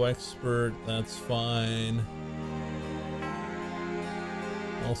 bow expert, that's fine.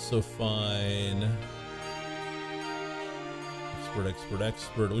 Also fine. Expert, expert,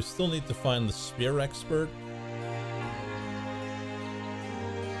 expert. We still need to find the spear expert.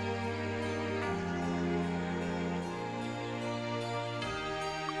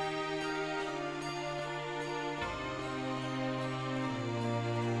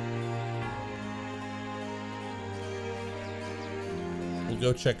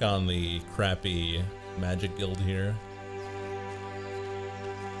 go check on the crappy magic guild here.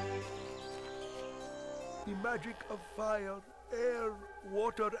 The magic of fire, air,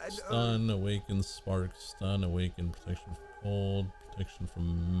 water, and earth. Stun, awaken, spark, stun, awaken, protection from cold, protection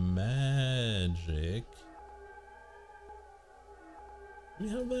from magic. Do we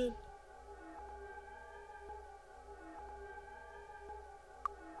have that?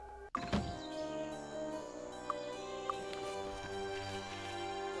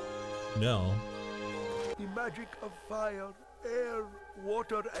 No. The magic of fire, air,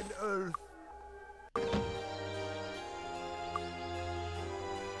 water, and earth.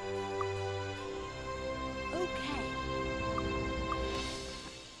 Okay.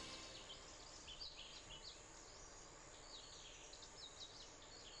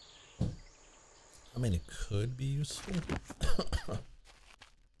 I mean, it could be useful.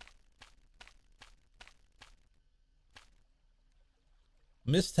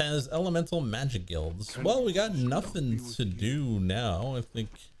 Mist has elemental magic guilds. Well, we got nothing to do now. I think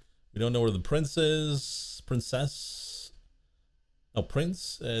we don't know where the prince is. Princess. No,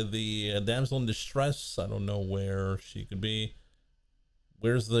 prince. The damsel in distress. I don't know where she could be.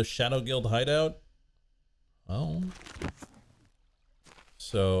 Where's the Shadow Guild hideout? Oh.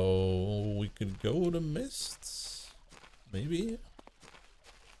 So we could go to Mists. Maybe.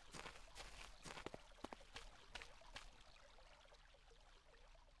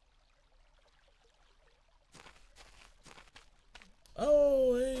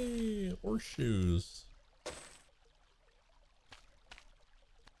 Oh, hey, horseshoes.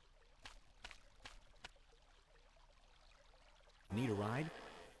 Need a ride?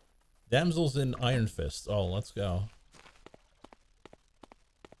 Damsels in Iron Fist. Oh, let's go.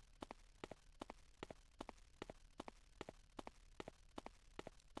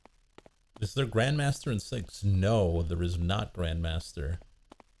 Is there Grandmaster in 6? No, there is not Grandmaster.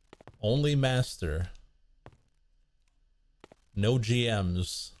 Only Master. No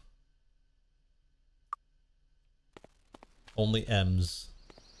GMs. Only M's.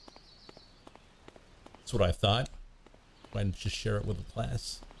 That's what I thought. Why didn't you share it with the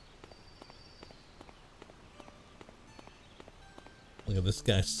class? Look at this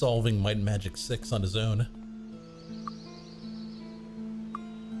guy solving Might and Magic 6 on his own.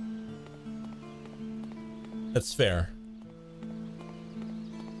 That's fair.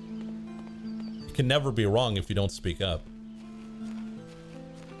 You can never be wrong if you don't speak up.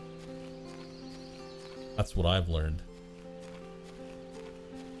 That's what I've learned.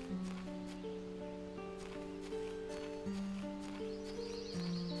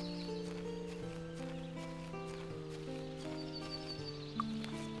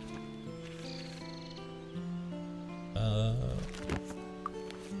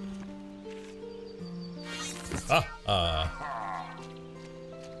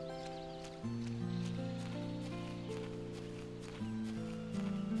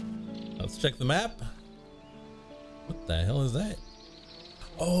 Let's check the map. What the hell is that?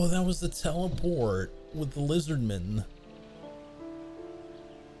 Oh, that was the teleport with the lizardmen.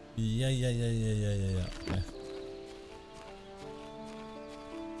 Yeah. Okay.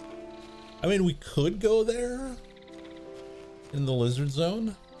 I mean, we could go there in the lizard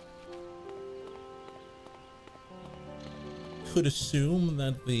zone. Could assume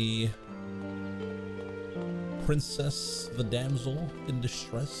that the princess, the damsel in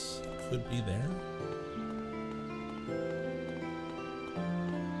distress, could be there.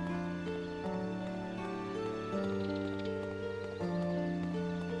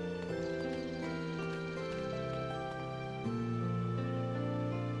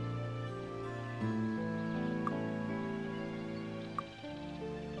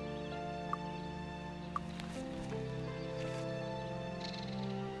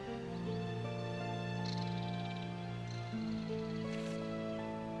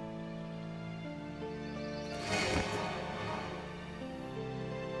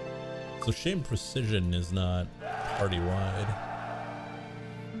 It's a shame precision is not party wide.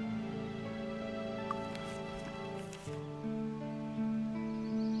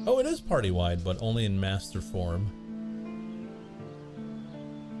 Oh, it is party wide, but only in master form.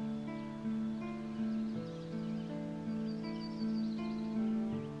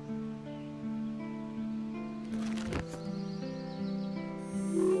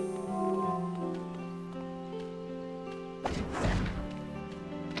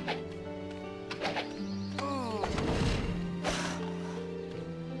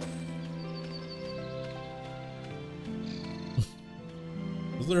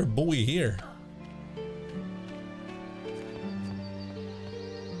 Is there a buoy here?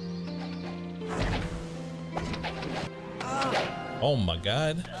 Oh Oh my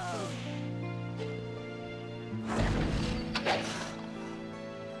god.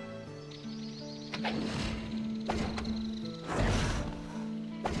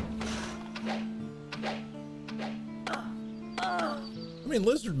 I mean,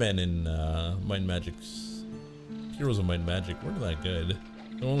 lizard men in Might and Magic's Heroes of Might and Magic weren't that good.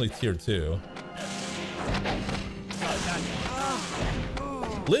 They're only tier 2.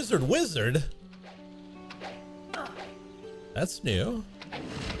 Lizard wizard? That's new.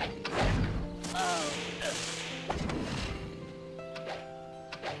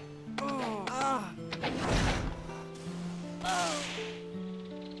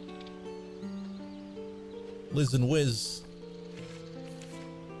 Liz and Wiz.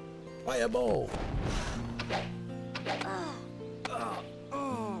 Fireball.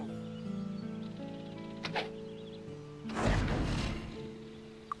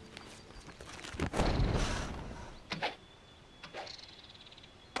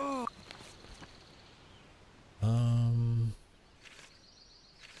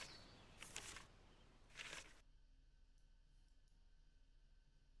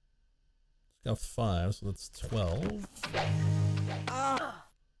 Got 5, so that's 12.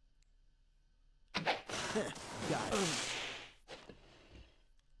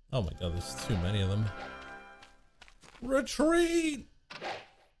 Oh my god, there's too many of them. Retreat!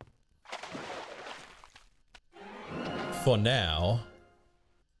 For now.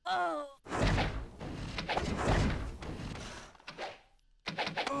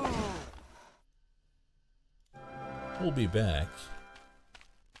 We'll be back.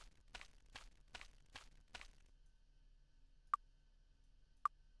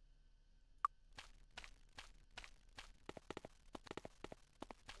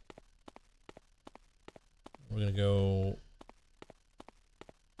 We're gonna go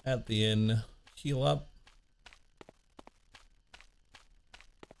at the inn, heal up,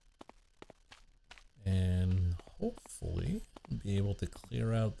 and hopefully be able to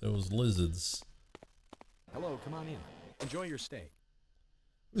clear out those lizards. Hello, come on in. Enjoy your stay.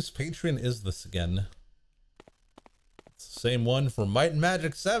 Whose Patreon is this again? It's the same one for Might and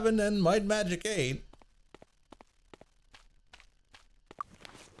Magic 7 and Might and Magic 8.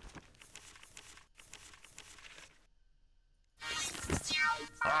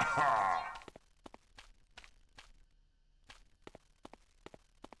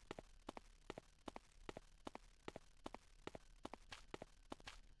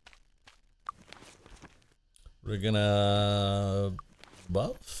 We're gonna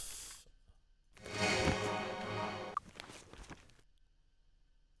buff.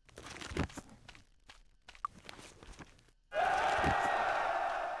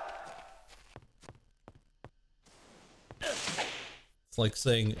 It's like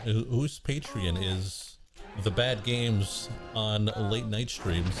saying whose Patreon is the bad games on late night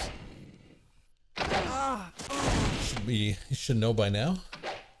streams. You should know by now.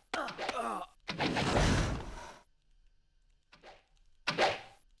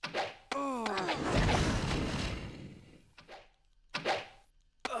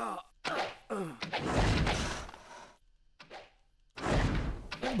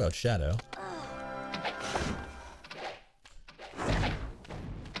 What about Shadow?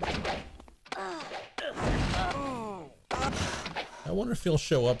 I wonder if he'll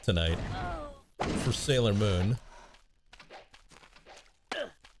show up tonight for Sailor Moon.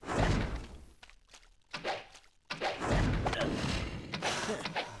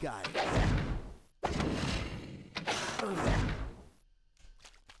 Got it.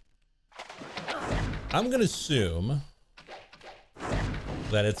 I'm gonna assume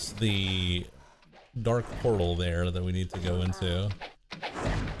that it's the dark portal there that we need to go into.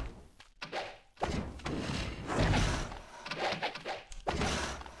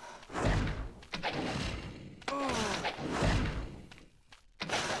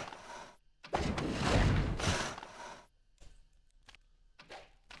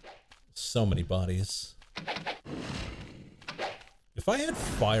 So many bodies. If I had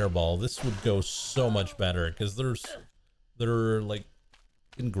Fireball, this would go so much better because they're like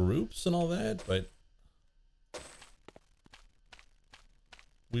in groups and all that, but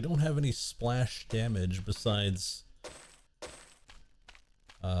we don't have any splash damage besides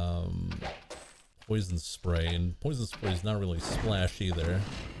poison spray, and poison spray is not really splash either.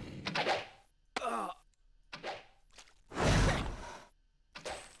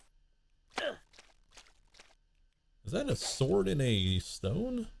 Is that a sword in a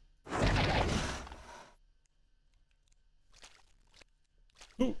stone?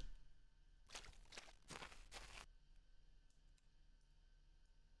 Ooh.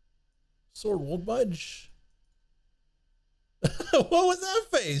 Sword won't budge. What was that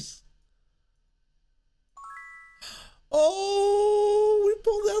face? Oh, we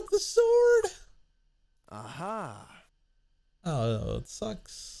pulled out the sword. Aha. Oh, it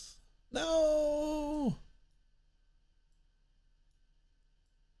sucks. No.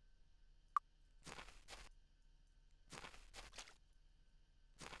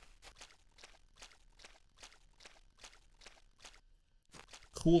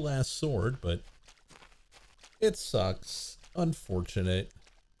 Cool ass sword, but it sucks. Unfortunate.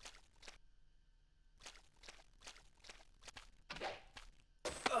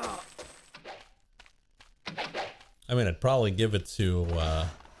 I mean, I'd probably give it to,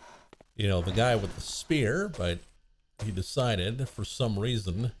 you know, the guy with the spear, but he decided for some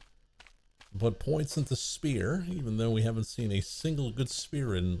reason to put points into spear, even though we haven't seen a single good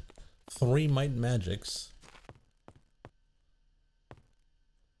spear in 3 Might and Magics.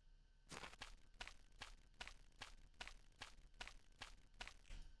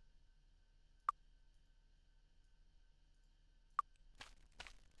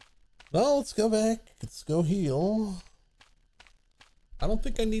 Well, let's go back. Let's go heal. I don't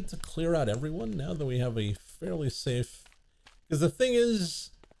think I need to clear out everyone now that we have a fairly safe... Because the thing is,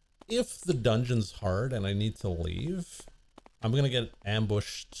 if the dungeon's hard and I need to leave, I'm going to get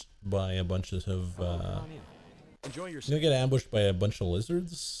ambushed by a bunch of... Enjoy your I'm going to get ambushed by a bunch of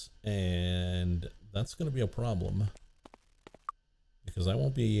lizards, and that's going to be a problem. Because I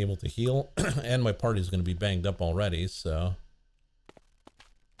won't be able to heal, and my party's going to be banged up already, so...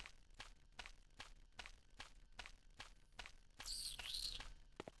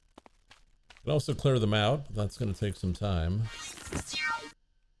 Could also clear them out, but that's going to take some time.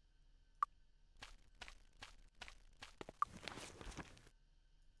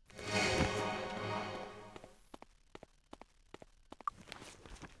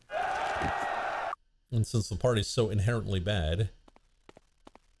 And since the party's so inherently bad,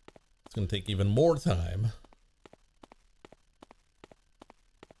 it's going to take even more time.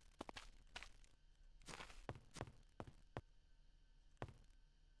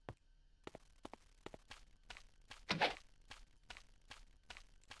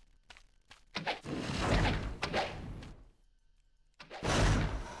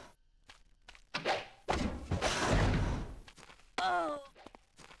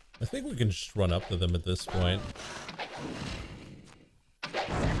 I think we can just run up to them at this point.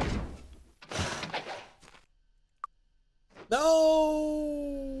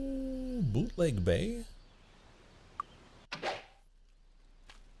 No! Bootleg Bay?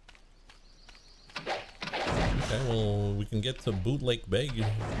 Okay, well, we can get to Bootleg Bay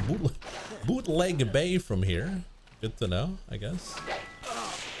from here. Good to know, I guess.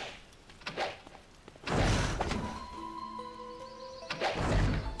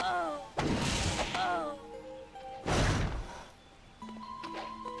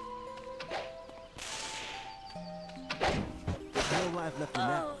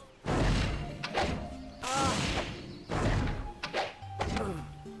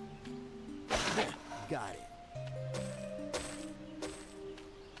 Got it.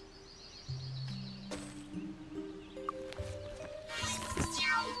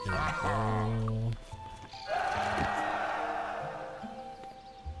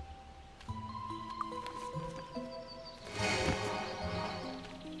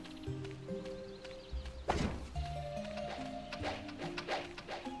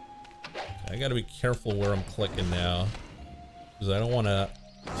 I gotta be careful where I'm clicking now, because I don't want to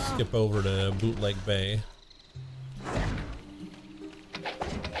skip over to Bootleg Bay.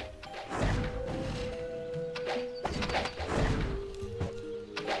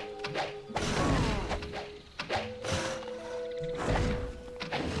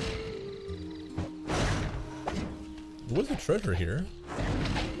 There was a treasure here.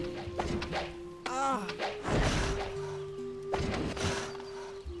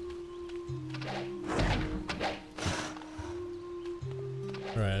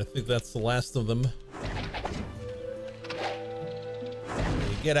 Alright, I think that's the last of them.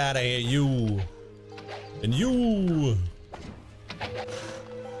 Get out of here, you! And you!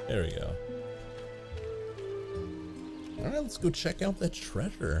 There we go. Alright, let's go check out that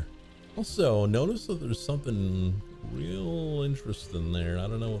treasure. Also, notice that there's something real interesting there. I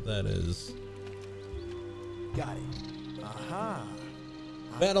don't know what that is. Got it. Aha.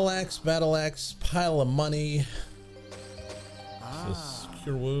 Battle axe, pile of money. Says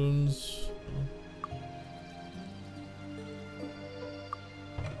cure wounds.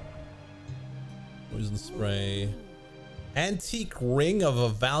 Poison spray. Antique ring of a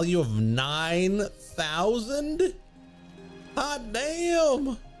value of 9,000? Hot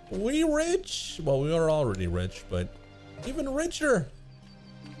damn! We rich? Well, we are already rich, but Even richer.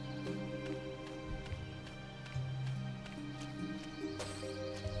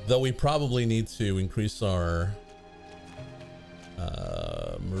 Though we probably need to increase our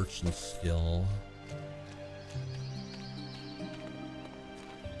merchant skill.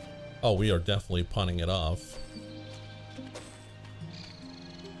 Oh, we are definitely punning it off.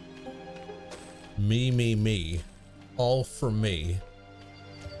 Me. All for me.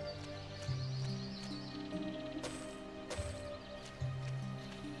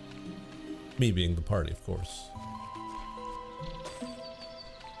 Me being the party, of course.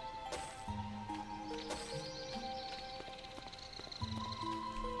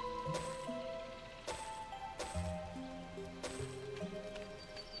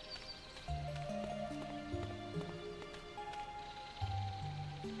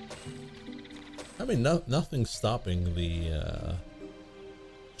 I mean, nothing's stopping the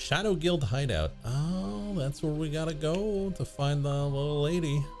Shadow Guild hideout. Oh, that's where we gotta go to find the little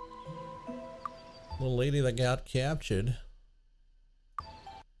lady. Little lady that got captured.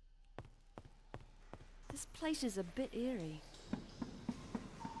 This place is a bit eerie.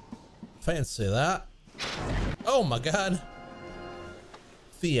 Fancy that. Oh my god.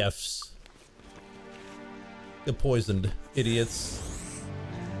 Thieves. The poisoned idiots.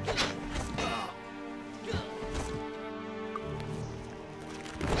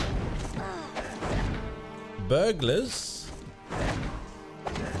 Burglars.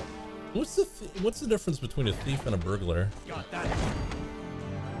 What's the difference between a thief and a burglar? Got that.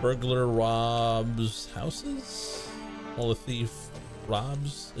 Burglar robs houses, while a thief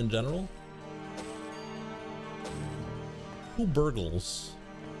robs in general. Who burgles?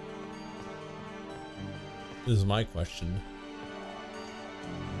 This is my question.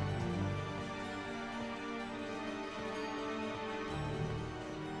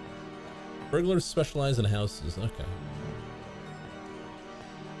 Burglars specialize in houses. Okay.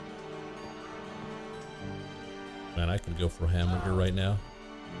 Man, I could go for a hamburger right now.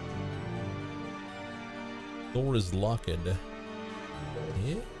 Door is locked.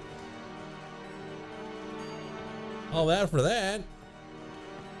 Yeah. All that for that.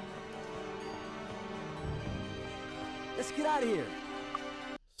 Let's get out of here.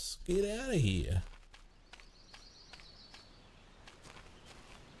 Let's get out of here.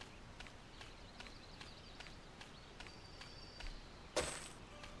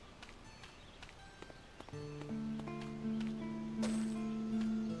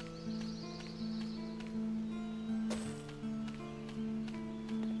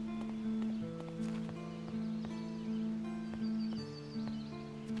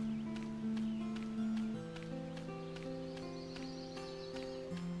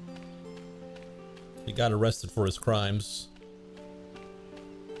 He got arrested for his crimes.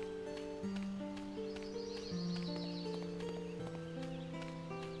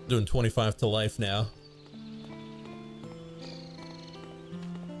 Doing 25 to life now.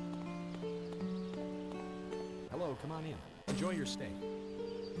 Hello, come on in. Enjoy your stay.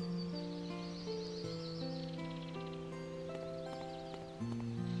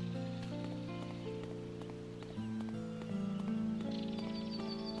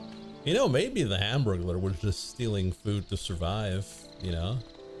 You know, maybe the Hamburglar was just stealing food to survive, you know?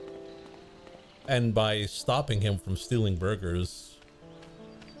 And by stopping him from stealing burgers,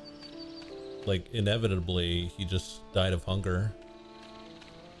 like, inevitably, he just died of hunger.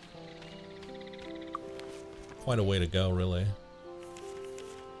 Quite a way to go, really.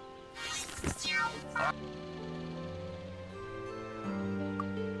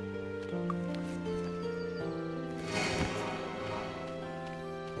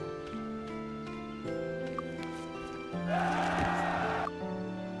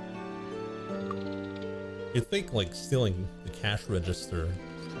 You'd think, like, stealing the cash register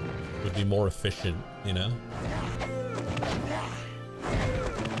would be more efficient, you know?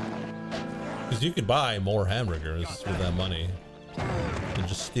 Because you could buy more hamburgers with that money than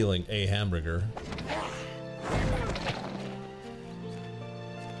just stealing a hamburger.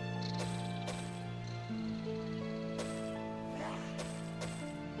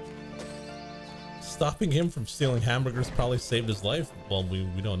 Stopping him from stealing hamburgers probably saved his life. Well, we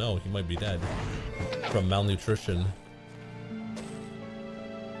don't know. He might be dead from malnutrition.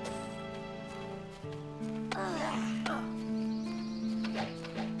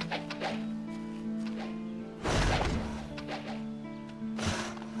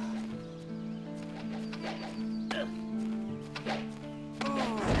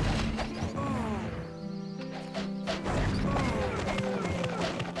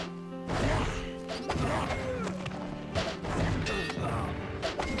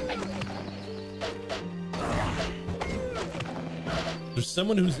 There's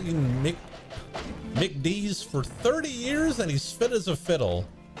someone who's eaten McD's for 30 years and he's fit as a fiddle.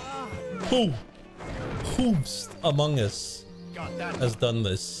 Who among us has done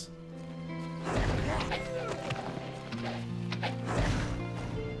this?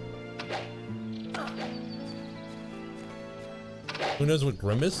 Who knows what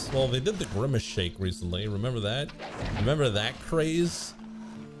Grimace? Well, they did the Grimace shake recently. Remember that? Remember that craze?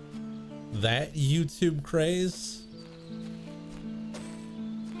 That YouTube craze?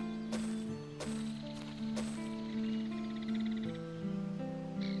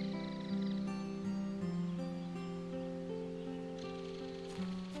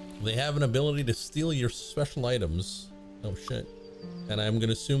 They have an ability to steal your special items. Oh shit. And I'm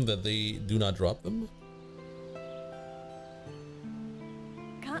gonna assume that they do not drop them.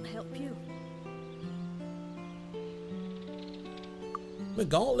 Can't help you. My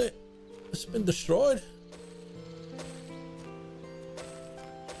gauntlet has been destroyed.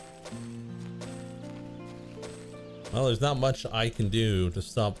 Well, there's not much I can do to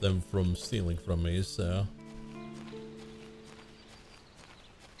stop them from stealing from me, so.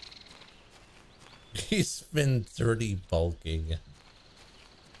 He's been dirty bulking.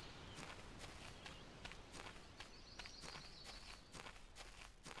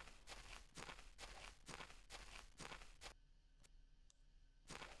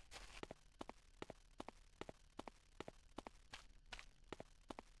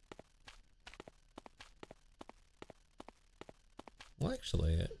 Well,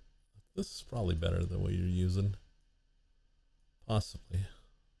 actually, this is probably better than what you're using. Possibly.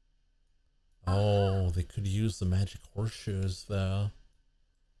 Oh, they could use the magic horseshoes though.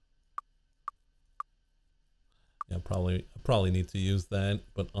 Yeah, I probably need to use that,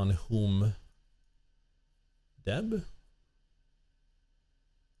 but on whom? Deb?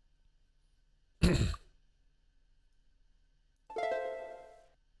 There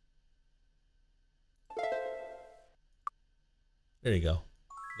you go.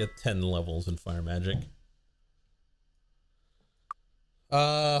 Get 10 levels in fire magic.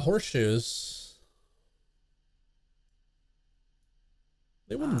 Horseshoes.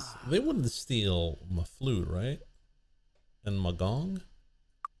 They wouldn't steal my flute, right? And my gong?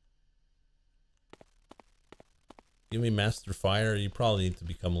 Give me Master Fire. You probably need to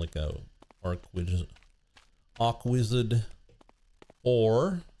become like a Arc Wizard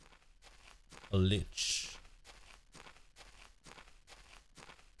or a Lich.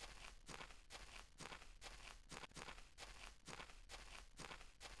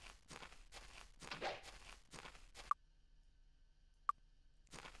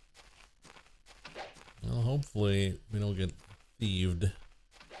 Well, hopefully we don't get thieved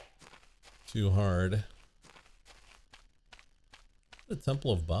too hard. The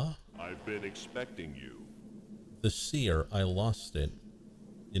Temple of Ba? I've been expecting you. The Seer, I lost it.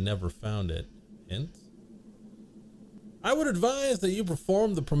 You never found it. Hint? I would advise that you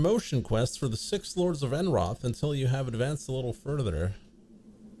perform the promotion quest for the 6 Lords of Enroth until you have advanced a little further.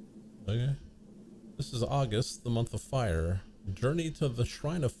 Okay. This is August, the month of fire. Journey to the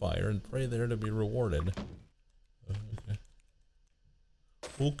Shrine of Fire and pray there to be rewarded. Okay.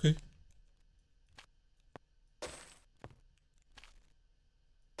 Okay.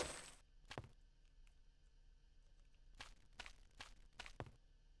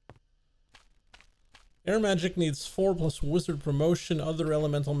 Air magic needs 4 plus wizard promotion. Other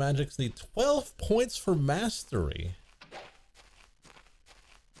elemental magics need 12 points for mastery.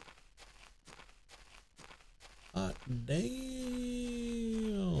 Damn.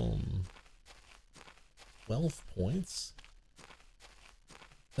 12 points?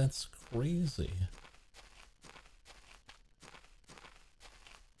 That's crazy.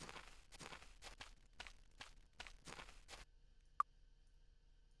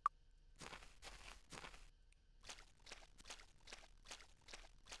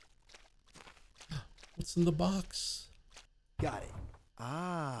 What's in the box? Got it.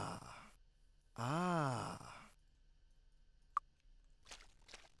 Ah.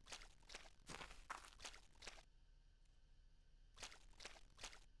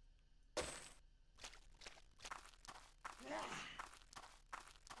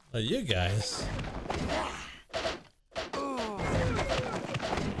 Oh, you guys.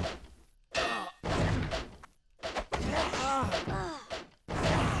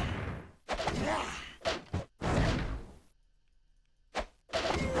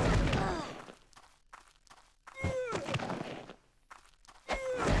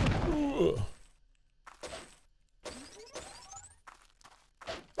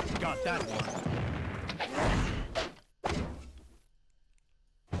 Got that one.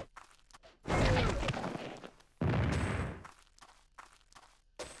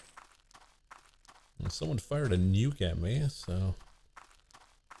 Someone fired a nuke at me, so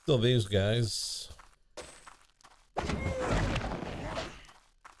still these guys.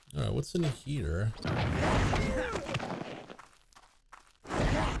 Alright, what's in here?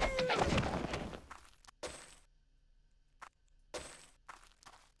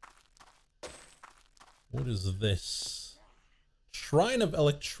 What is this? Shrine of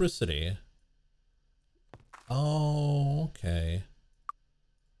Electricity. Oh, okay.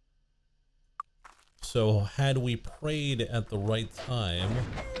 So had we prayed at the right time,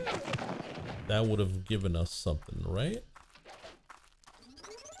 that would have given us something, right?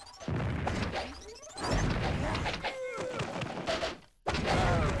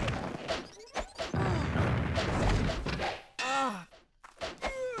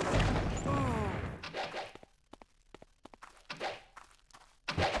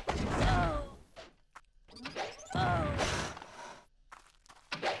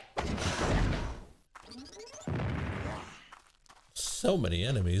 So many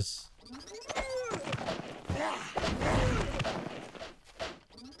enemies.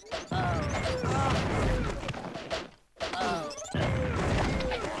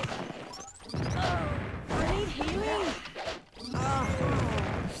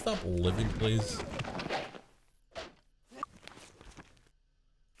 Stop living, please.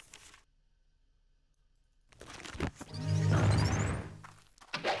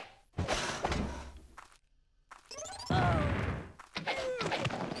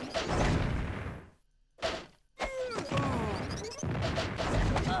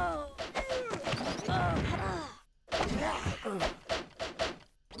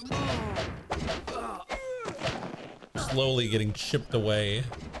 Slowly getting chipped away.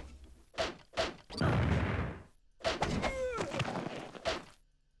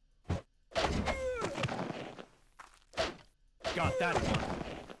 Got that one.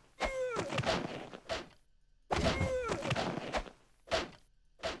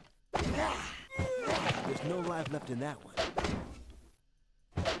 There's no life left in that one.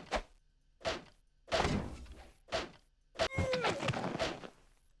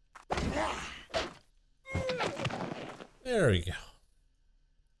 There we go.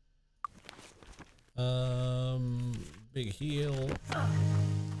 Big heal.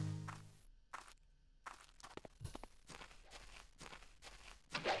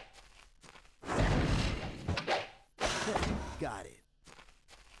 Got it.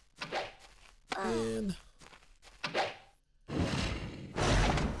 And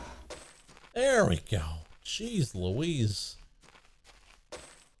there we go. Jeez Louise.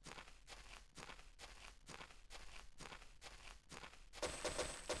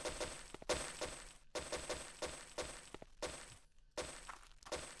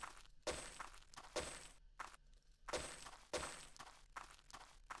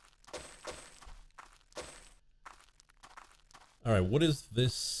 All right, what is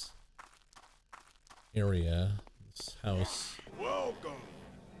this area? This house? Welcome.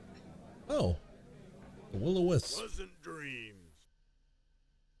 Oh, the Will-O-Wisp. Pleasant dreams.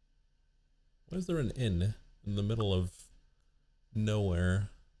 Why is there an inn in the middle of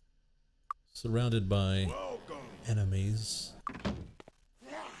nowhere, surrounded by Welcome. enemies?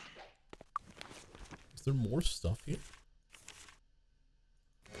 Is there more stuff here?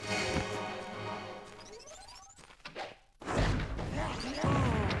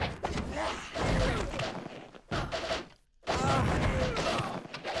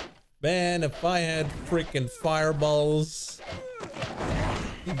 Man, if I had freaking fireballs,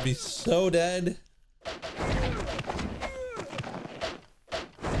 he'd be so dead.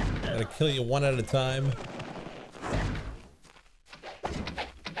 Gotta kill you one at a time.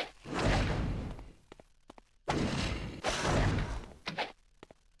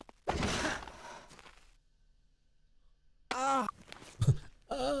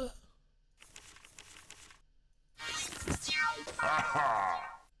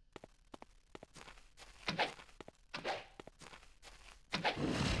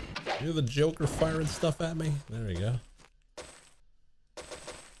 You're the Joker firing stuff at me? There we go.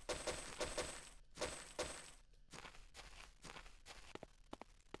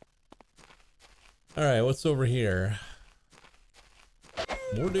 Alright, what's over here?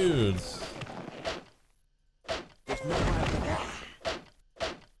 More dudes.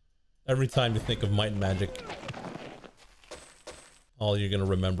 Every time you think of Might and Magic, all you're gonna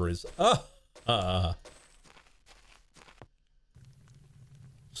remember is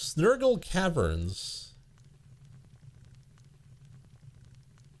Snurgle Caverns.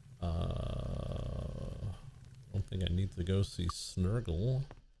 I don't think I need to go see Snurgle.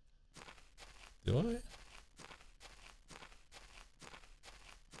 Do I?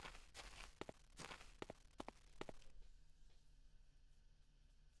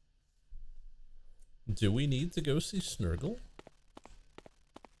 Do we need to go see Snurgle?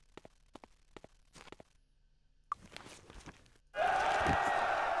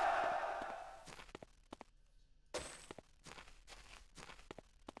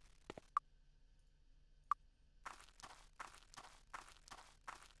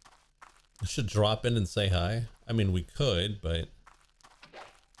 I should drop in and say hi. I mean, we could, but...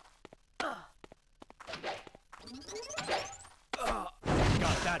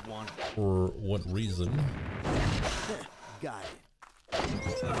 Got that one. For what reason? Got it.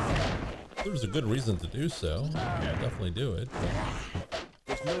 There's a good reason to do so. I'll definitely do it. But...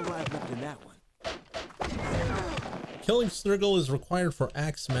 There's no life left in that one. Killing Snurgle is required for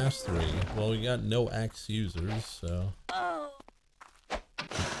axe mastery. Well, we got no axe users, so...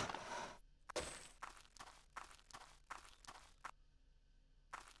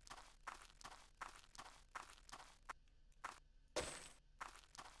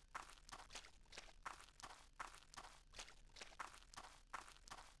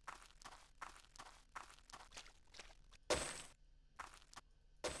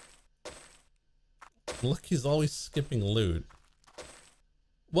 Look, he's always skipping loot.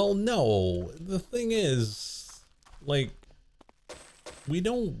 Well, no. The thing is, like, we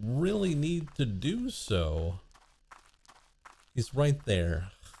don't really need to do so. He's right there.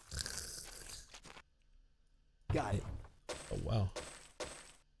 Got it. Oh, wow.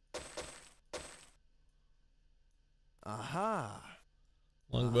 Aha.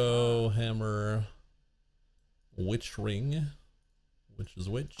 Longbow, hammer, witch ring. Which is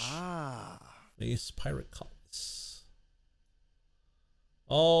which? Ah. Mace, pirate compass.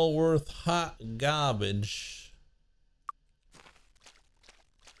 All worth hot garbage.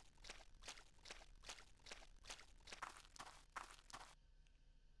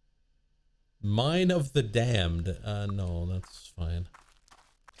 Mine of the Damned. No, that's fine.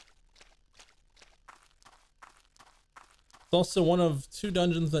 It's also one of 2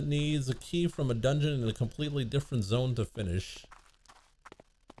 dungeons that needs a key from a dungeon in a completely different zone to finish.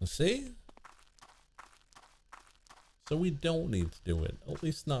 See? So we don't need to do it, at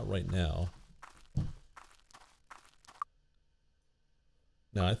least not right now.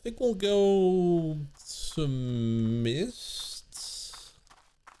 Now I think we'll go to Mist.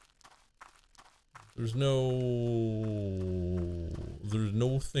 There's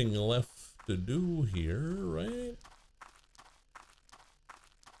nothing left to do here, right?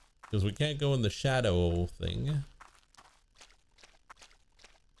 Because we can't go in the shadow thing.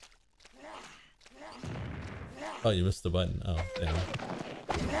 Oh, you missed the button. Oh, damn.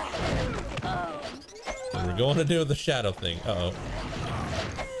 So we're going to do the shadow thing. Uh-oh.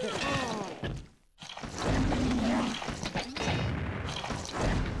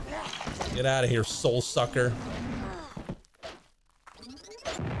 Get out of here, soul sucker.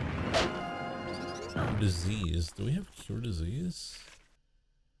 Disease. Do we have cure disease?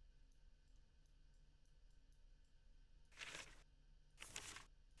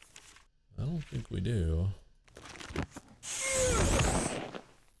 I don't think we do.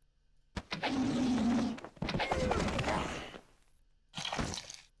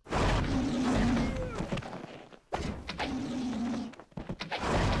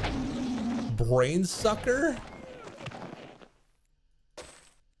 Brain sucker?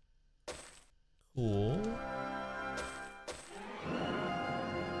 Cool.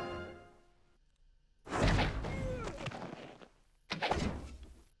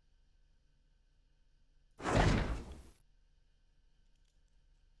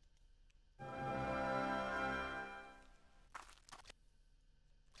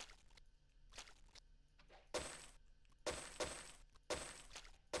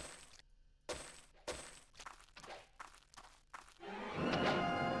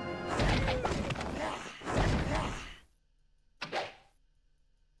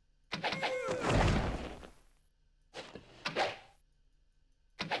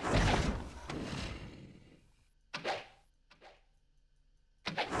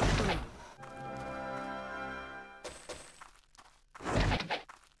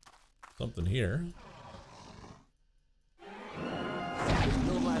 Something here. There's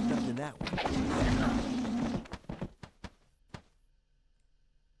no life left in that one.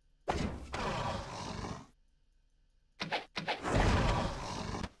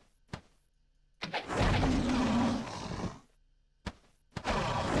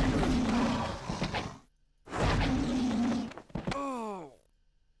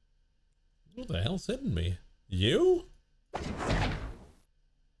 Who the hell's hitting me? You?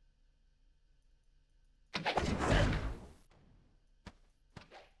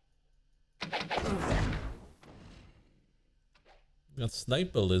 Got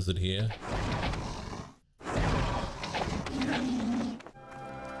Sniper Lizard here.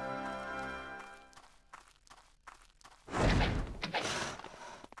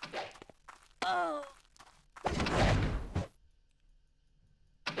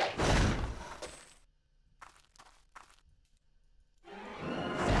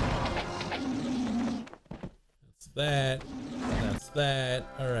 that. That's that.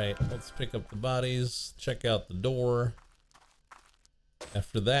 Alright, let's pick up the bodies. Check out the door.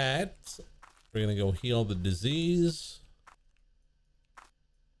 After that, we're gonna go heal the disease.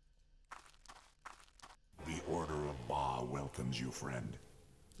 The Order of Ba welcomes you, friend.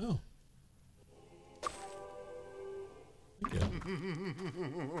 Oh. Thank you.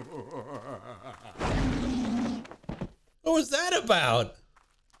 What was that about?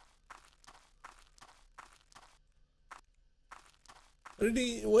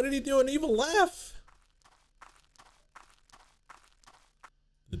 What did he do? An evil laugh?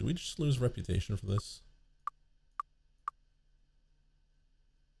 Did we just lose reputation for this?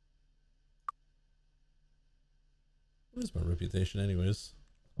 What is my reputation anyways?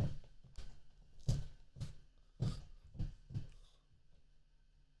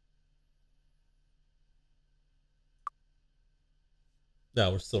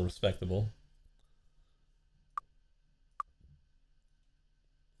 No, we're still respectable.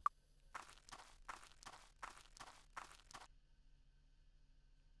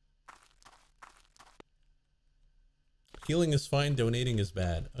 Healing is fine, donating is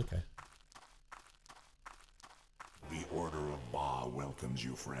bad. Okay. The Order of Ba welcomes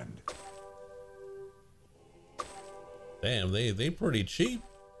you, friend. Damn, they pretty cheap.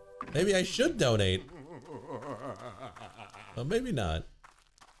 Maybe I should donate. Well, maybe not.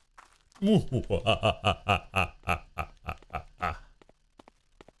 I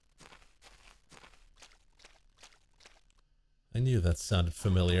knew that sounded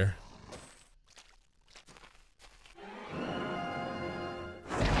familiar.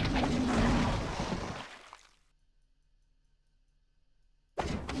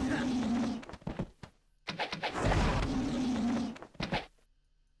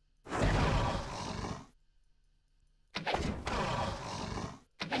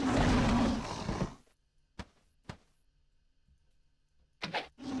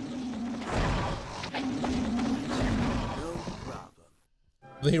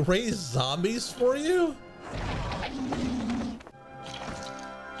 They raise zombies for you?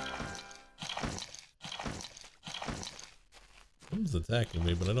 Someone's attacking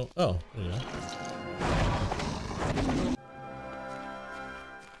me, but I don't. Oh, there you go.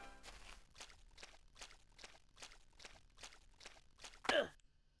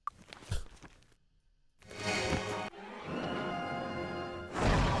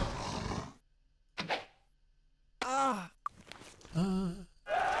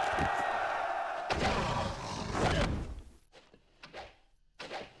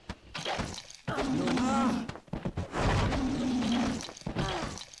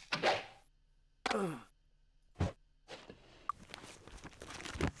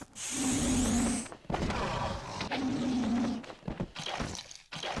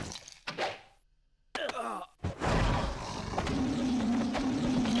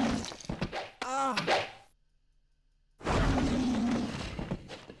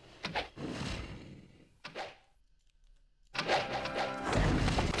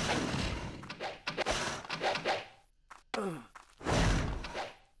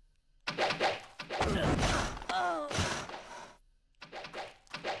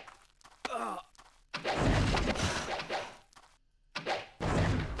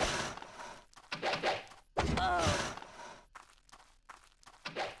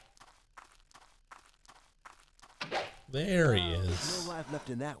 There he is. No life left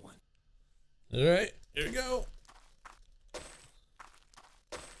in that one. All right, here we go.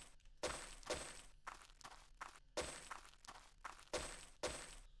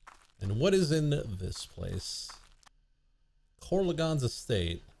 And what is in this place? Corlagon's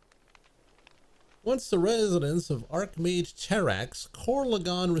estate. Once the residence of Archmage Terax,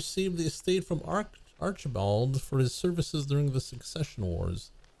 Corlagon received the estate from Archibald for his services during the Succession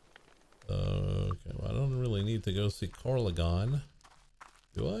Wars. Okay, well, I don't really need to go see Corlagon.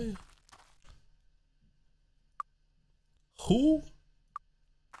 Do I? Who?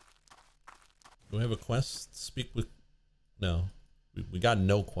 Do we have a quest? Speak with... No. We got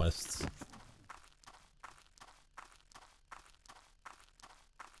no quests.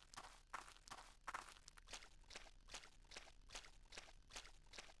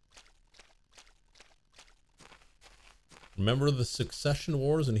 Remember the Succession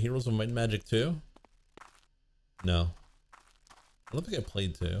Wars and Heroes of Might and Magic 2? No. I don't think I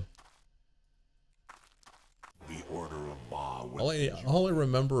played 2. The Order of Ba. All I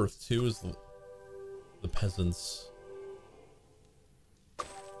remember of 2 is the peasants.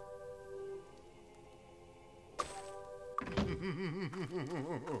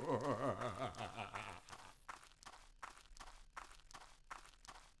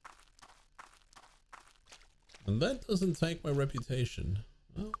 And that doesn't tank my reputation.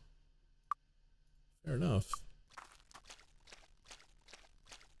 Well, fair enough.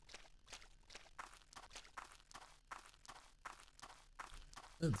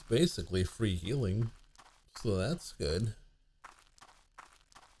 It's basically free healing, so that's good.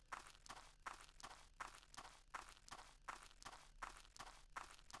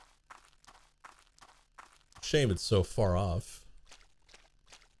 Shame it's so far off.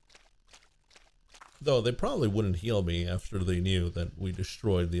 Though they probably wouldn't heal me after they knew that we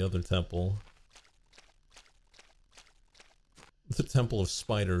destroyed the other temple. The Temple of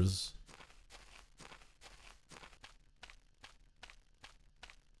Spiders.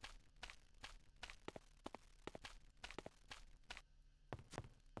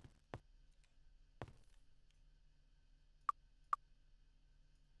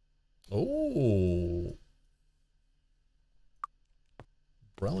 Oh.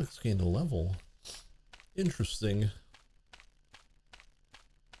 Relics gained a level. Interesting.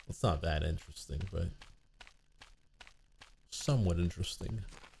 It's not that interesting, but somewhat interesting.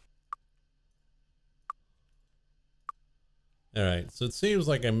 Alright, so it seems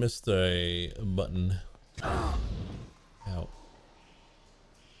like I missed a button. Ow.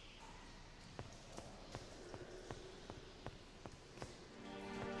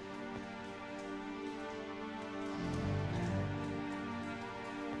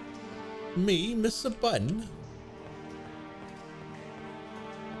 Me miss a button?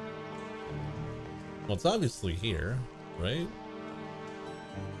 Well, it's obviously here, right?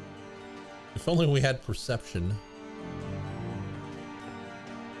 If only we had perception.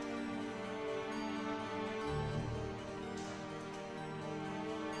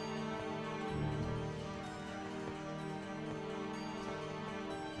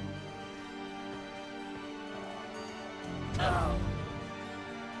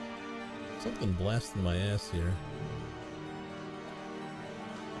 Something blasting my ass here.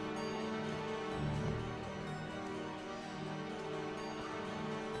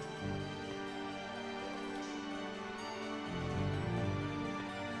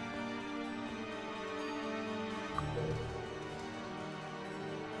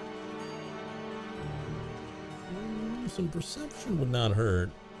 Some perception would not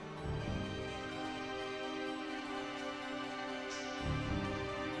hurt.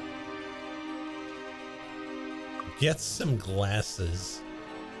 Get some glasses.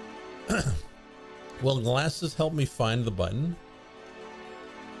 Will glasses help me find the button?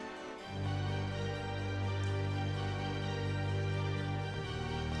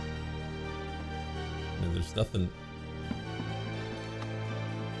 No, there's nothing.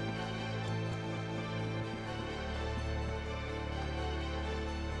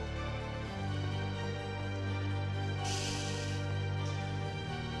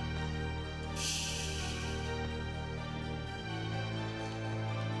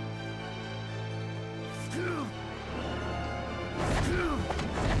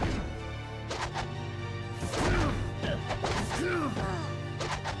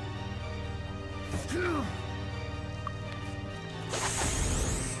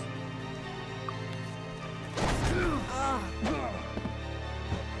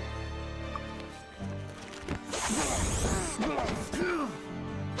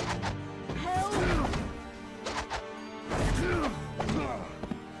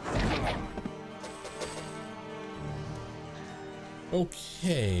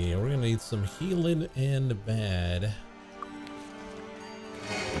 Okay, we're gonna need some healing and bad.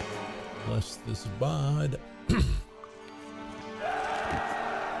 Bless this bod.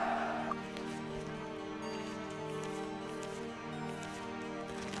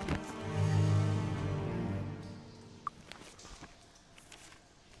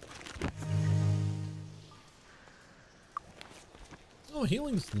 Oh,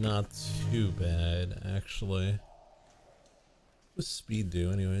 healing's not too bad, actually. What's speed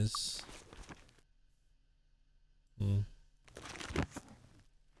do, anyways? Oh,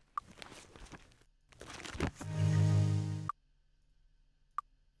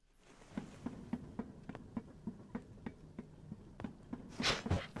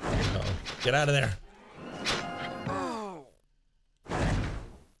 get out of there!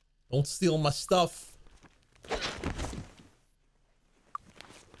 Don't steal my stuff!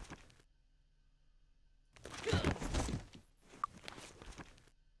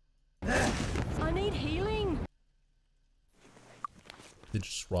 Did you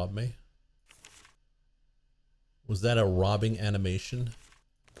just rob me? Was that a robbing animation?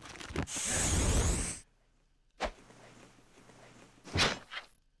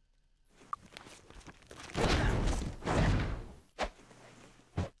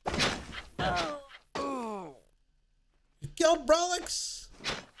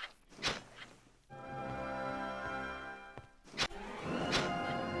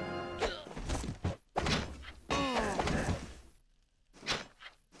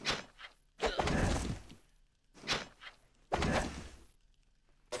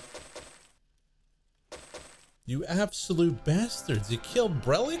 You absolute bastards. You killed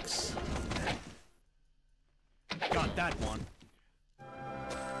Brelix? Got that one.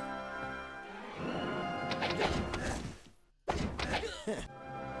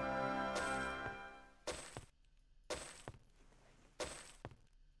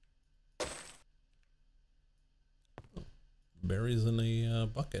 Berries in a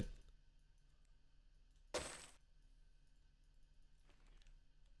bucket.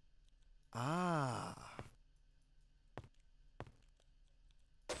 Ah.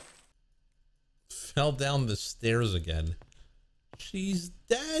 Fell down the stairs again. She's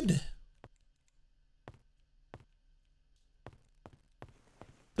dead.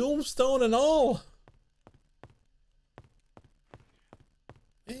 Tombstone and all.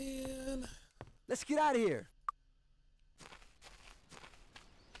 And Let's get out of here.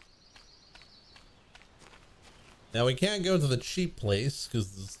 now we can't go to the cheap place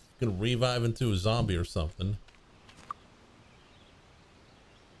because it's gonna revive into a zombie or something.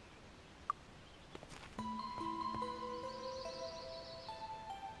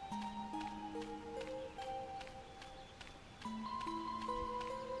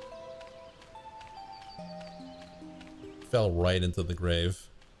 Fell right into the grave.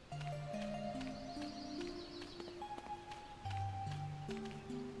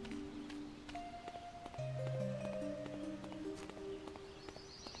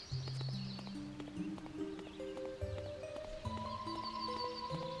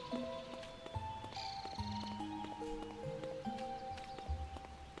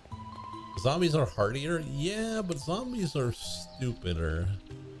 Zombies are hardier? Yeah, but zombies are stupider.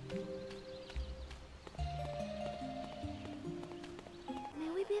 May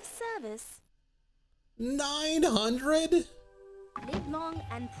we be of service? 900? Live long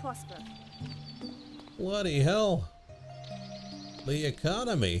and prosper. Bloody hell. The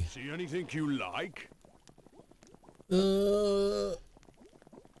economy. See anything you like? Oh,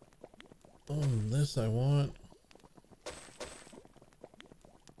 this I want.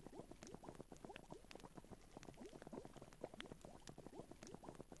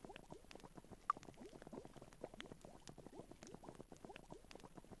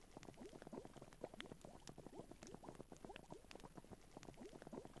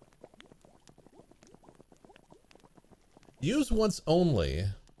 Use once only.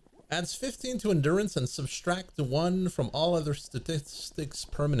 Adds 15 to endurance and subtract 1 from all other statistics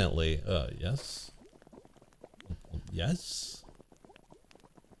permanently. Yes. Yes.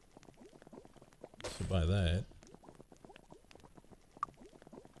 So buy that.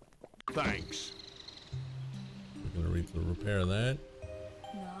 Thanks. We're gonna read to repair that.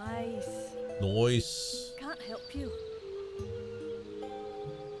 Nice. Nice. Can't help you.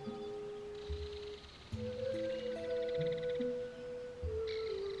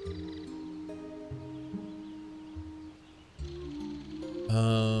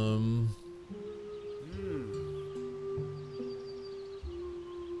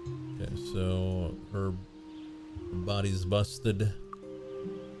 Okay, so her body's busted.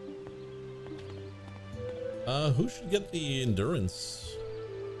 Who should get the endurance?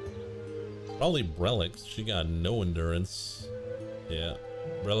 Probably Brelix. She got no endurance. Yeah,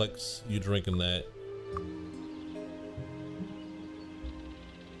 Brelix, you drinking that?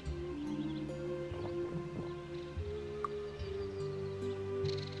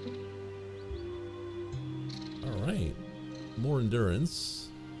 All right, more endurance.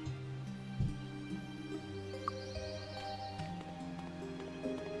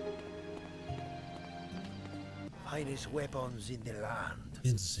 Finest weapons in the land.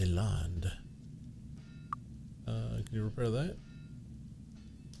 In the land. Can you repair that?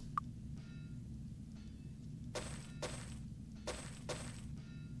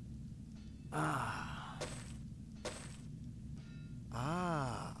 Ah.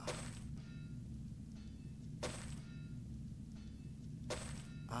 Ah.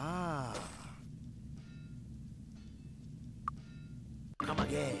 Ah. Come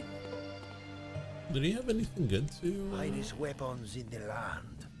again. Did he have anything good to? Finest weapons in the land.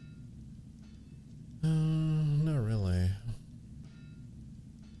 Not really.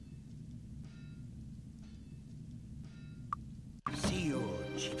 See you,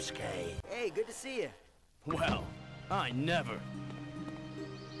 cheapskate. Hey, good to see you. Well, I never.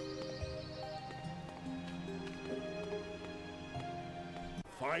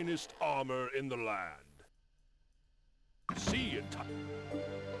 Finest armor in the land. See you,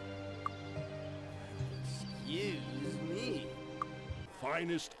 Excuse me.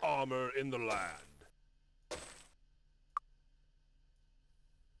 finest armor in the land.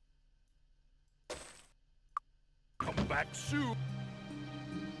 Come back soon.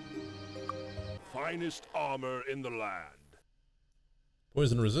 finest armor in the land.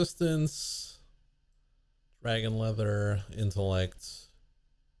 Poison resistance, dragon leather, intellect,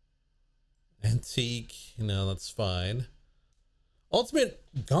 antique. No, that's fine. Ultimate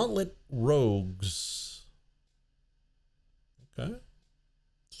gauntlet rogues. Okay.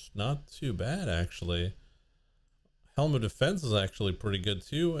 It's not too bad, actually. Helm of defense is actually pretty good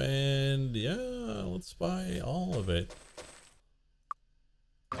too. And yeah, let's buy all of it.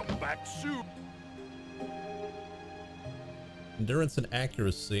 Come back soon. Endurance and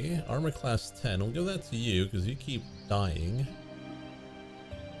accuracy. Armor class 10. We'll give that to you because you keep dying.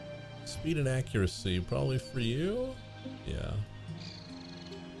 Speed and accuracy. Probably for you? Yeah.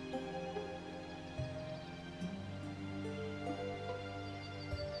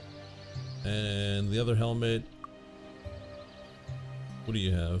 And the other helmet. What do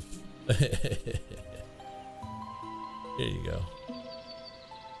you have? Here you go.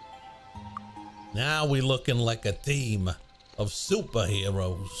 Now we looking like a team of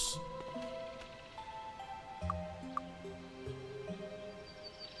superheroes.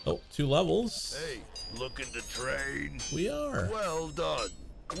 Oh, 2 levels. Hey, looking to train? We are. Well done.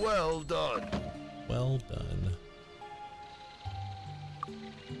 Well done. Well done.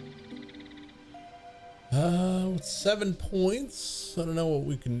 With 7 points, I don't know what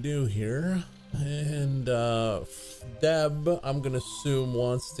we can do here. And Deb, I'm gonna assume,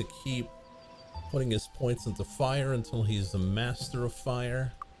 wants to keep putting his points into fire until he's the master of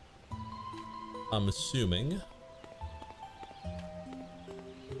fire. I'm assuming.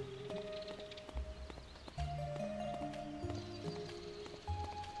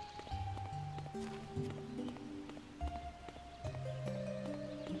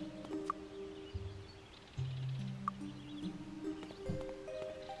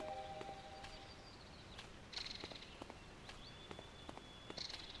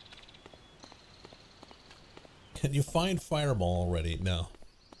 Can you find Fireball already? No.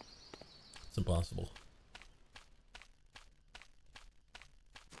 It's impossible.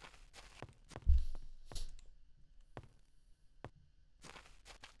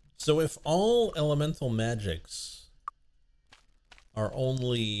 So if all elemental magics are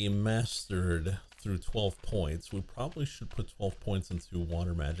only mastered through 12 points, we probably should put 12 points into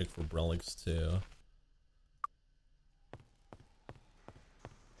water magic for Brelix too.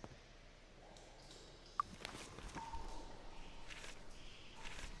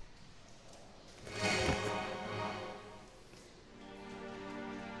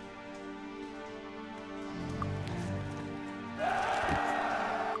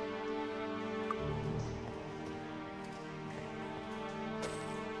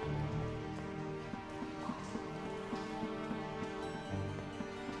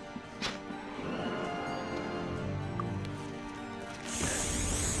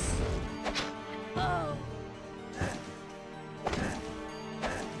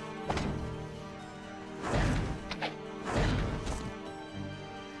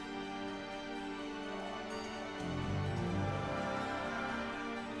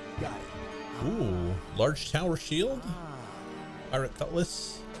 Ooh, large tower shield, pirate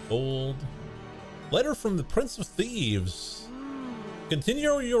cutlass, gold. Letter from the Prince of Thieves.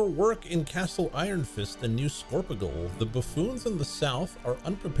 Continue your work in Castle Iron Fist and New Scorpigal. The buffoons in the south are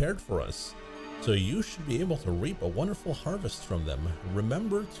unprepared for us, so you should be able to reap a wonderful harvest from them.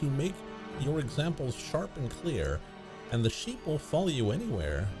 Remember to make your examples sharp and clear, and the sheep will follow you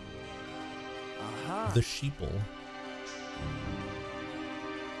anywhere. The sheeple.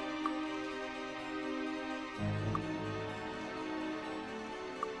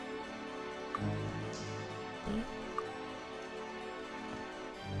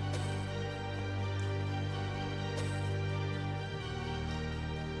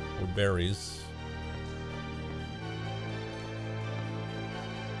 Or berries.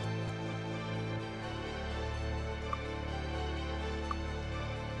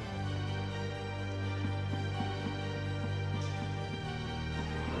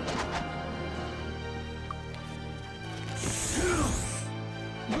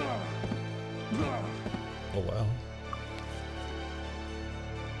 Oh wow.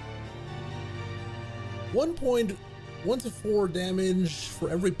 1 to 4 damage for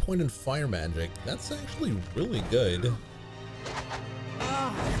every point in fire magic. That's actually really good.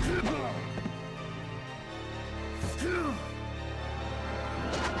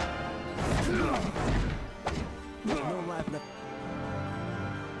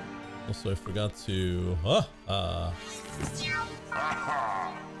 Also, I forgot to... Oh.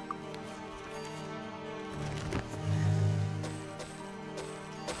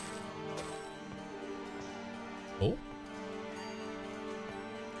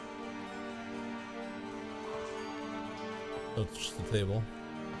 Oh, it's just a table.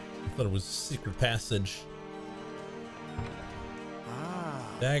 I thought it was a secret passage. Ah.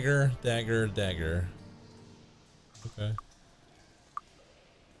 Dagger, dagger, dagger. Okay.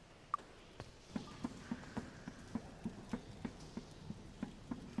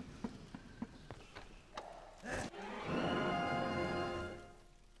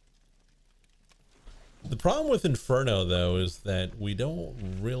 The problem with Inferno, though, is that we don't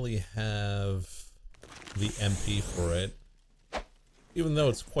really have the MP for it, even though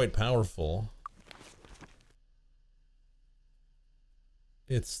it's quite powerful.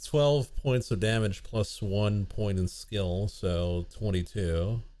 It's 12 points of damage plus 1 point in skill, so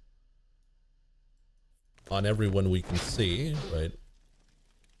 22 on everyone we can see, right?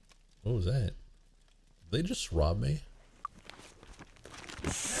 What was that? Did they just rob me?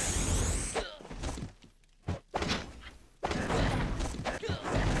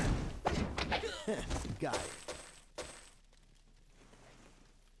 Got it.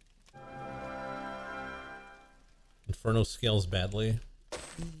 Inferno scales badly.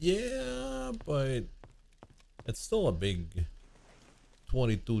 Yeah, but it's still a big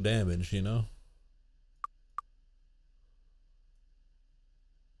 22 damage, you know?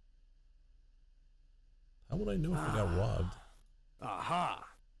 How would I know if I got robbed? Aha!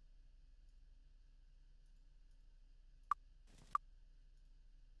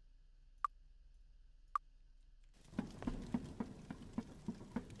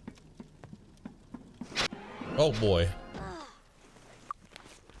 Oh boy.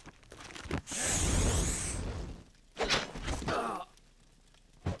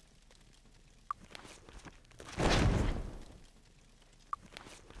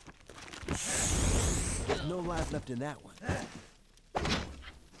 There's no life left in that one.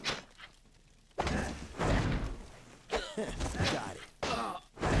 Got it.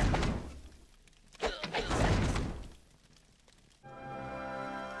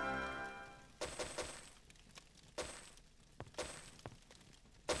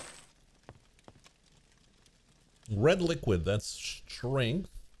 Red liquid, that's strength.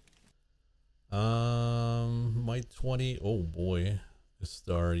 Might 20. Oh boy.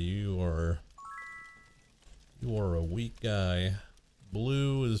 Star, you are a weak guy.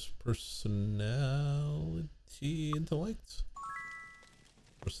 Blue is personality, intellect.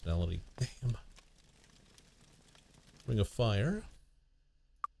 Personality, damn. Ring of fire.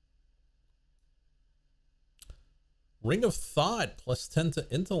 Ring of thought, plus 10 to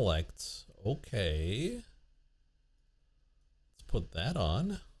intellect. Okay. Let's put that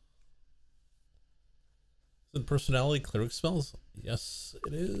on. Is it personality cleric spells? Yes,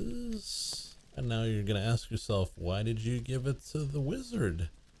 it is. And now you're gonna ask yourself, why did you give it to the wizard?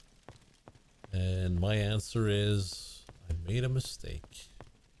 And my answer is, I made a mistake.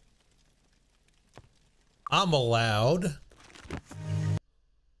 I'm allowed.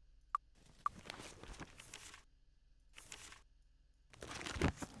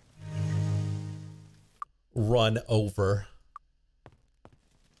 Run over.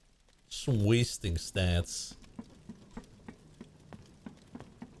 Just wasting stats.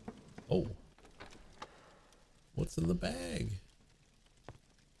 Oh. What's in the bag?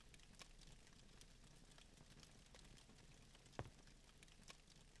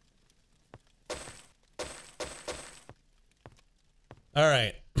 All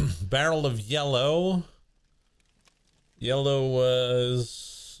right. Barrel of yellow. Yellow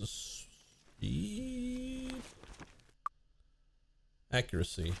was speed.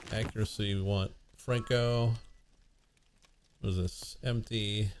 Accuracy. Accuracy, we want Franco. What is this?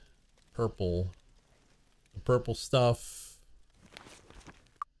 Empty. Purple. The purple stuff.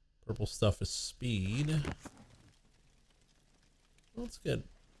 Purple stuff is speed. Let's get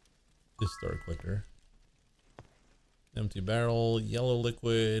this star quicker. Empty barrel, yellow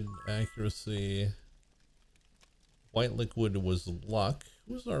liquid, accuracy. White liquid was luck.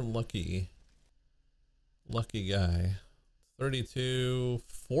 Who's our lucky guy? 32,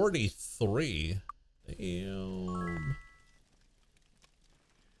 43. Damn.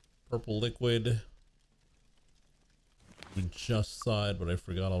 Purple liquid. We just saw it, but I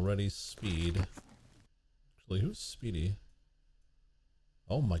forgot already. Speed. Actually, who's Speedy?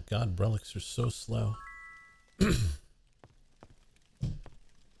 Oh my god, relics are so slow.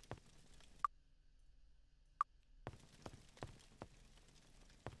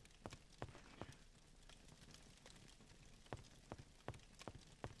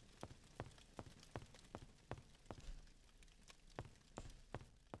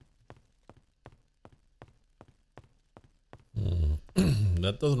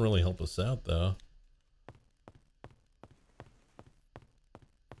 That doesn't really help us out, though.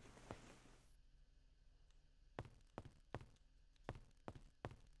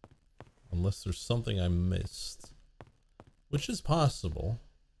 unless there's something I missed, which is possible.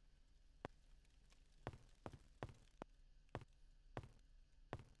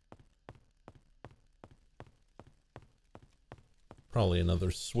 Probably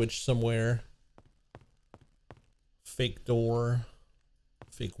another switch somewhere. Fake door.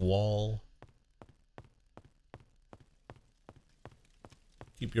 Fake wall.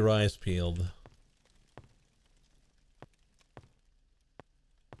 Keep your eyes peeled.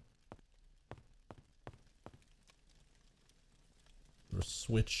 There's a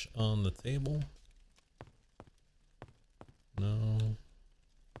switch on the table. No.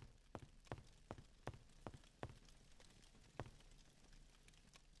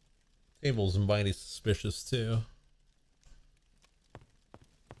 Table's mighty suspicious too.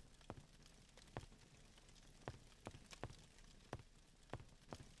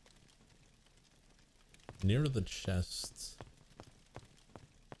 Near the chest.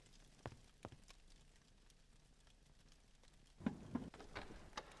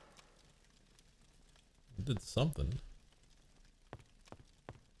 It did something.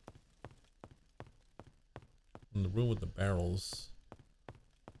 In the room with the barrels.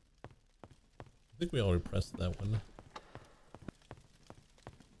 I think we already pressed that one.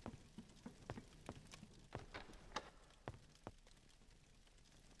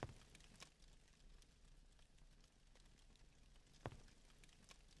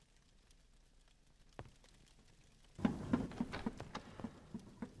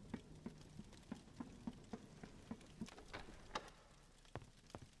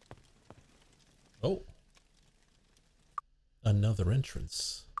 Oh. Another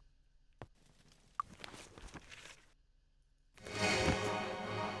entrance.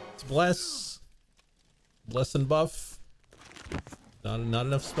 It's bless. Bless and buff. Not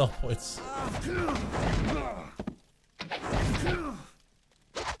enough spell points.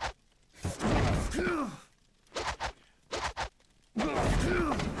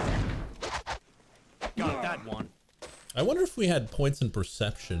 Got that one. I wonder if we had points in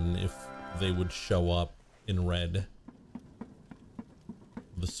perception, if they would show up in red.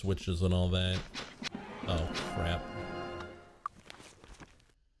 The switches and all that. Oh, crap.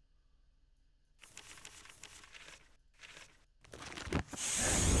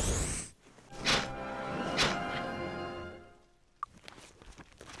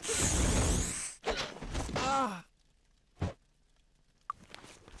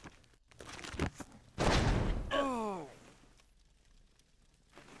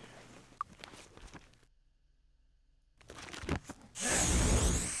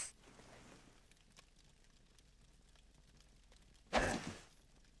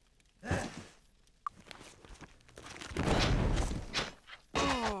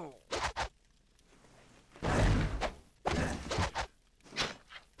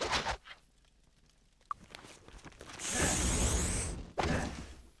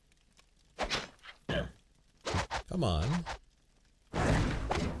 Come on.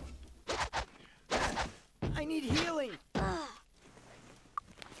 I need healing.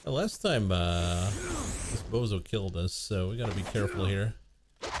 The last time, this bozo killed us, so we gotta be careful here.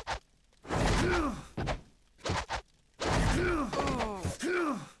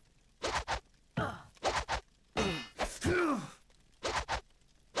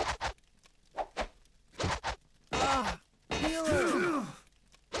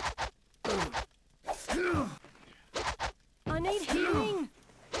 I need healing.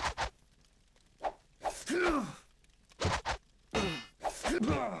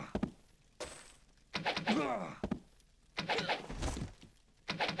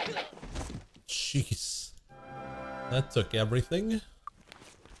 Jeez. That took everything.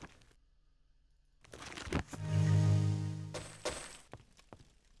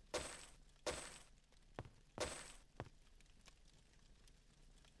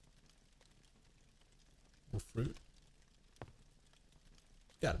 More fruit.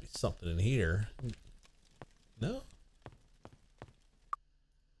 Gotta be something in here. No?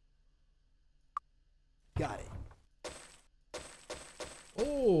 Got it.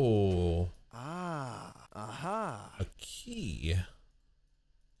 Oh, Aha. a key.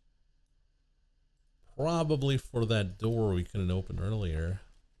 Probably for that door we couldn't open earlier.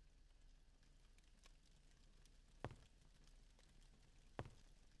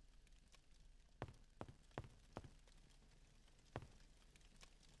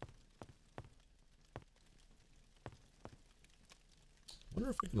 Wonder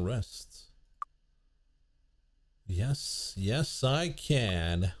if we can rest. Yes, yes, I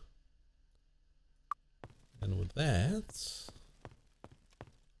can. And with that,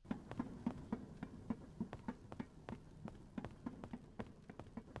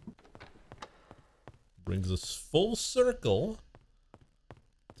 brings us full circle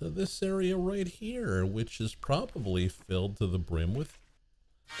to this area right here, which is probably filled to the brim with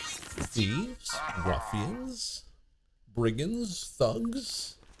thieves, ruffians, brigands,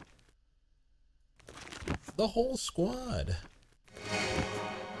 thugs. The whole squad.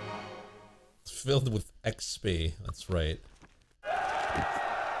 It's filled with XP, that's right.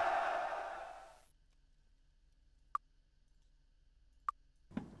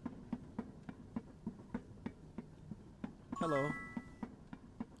 Hello.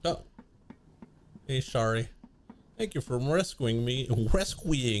 Oh. Hey, Shari. Thank you for rescuing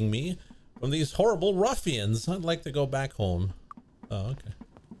me from these horrible ruffians. I'd like to go back home. Oh, okay.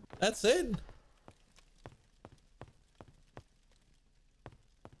 That's it.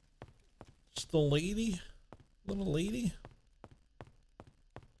 Just a lady? Little lady?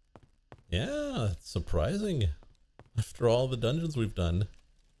 Yeah, it's surprising. After all the dungeons we've done.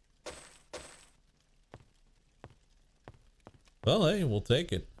 Well, hey, we'll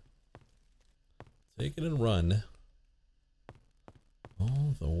take it. Take it and run.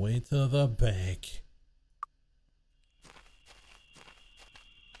 All the way to the bank.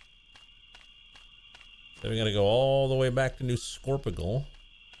 So we gotta go all the way back to New Scorpigal.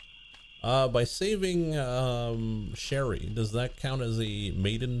 By saving Sherry, does that count as a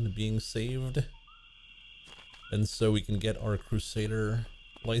maiden being saved? And so we can get our Crusader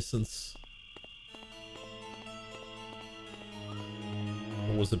license?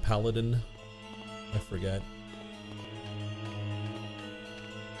 Or was it Paladin? I forget.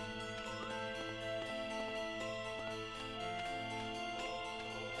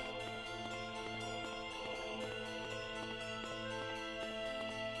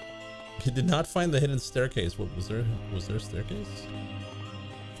 He did not find the hidden staircase. What was there? Was there a staircase?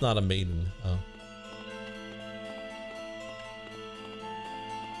 It's not a maiden. Oh.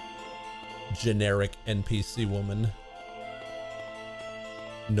 Generic NPC woman.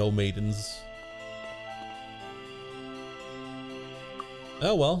 No maidens.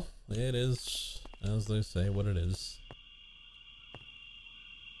 Oh well, it is, as they say, what it is.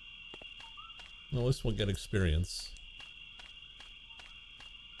 Well, at least we'll get experience.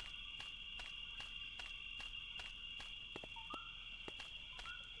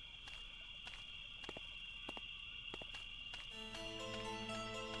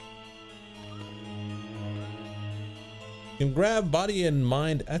 You can grab body and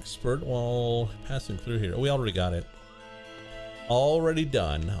mind expert while passing through here. We already got it. Already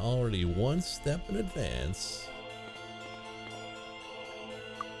done. Already one step in advance.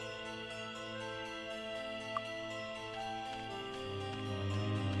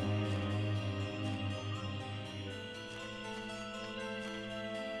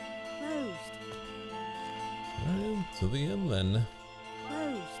 Closed. Alright, to the inn then.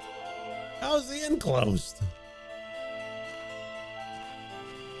 Closed. How's the inn closed?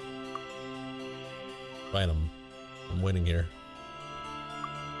 Find him. I'm waiting here.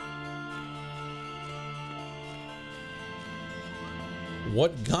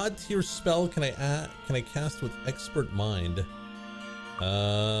 What god tier spell can I cast with expert mind?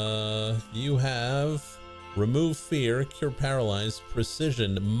 You have remove fear, cure paralyze,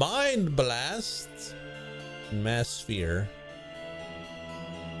 precision, mind blast, mass fear.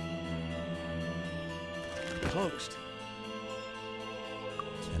 Closed.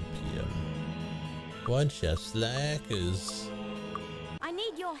 10 p.m. Bunch of slackers. I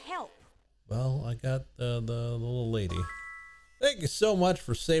need your help. Well, I got the little lady. Thank you so much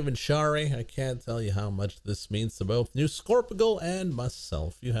for saving Shari. I can't tell you how much this means to both New Scorpigal and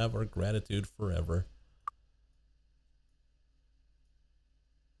myself. You have our gratitude forever.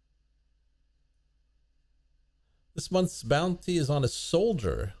 This month's bounty is on a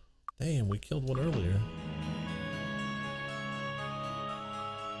soldier. Damn, we killed one earlier.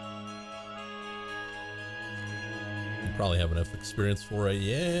 You probably have enough experience for a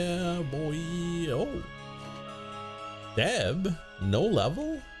yeah, boy. Oh. Deb, no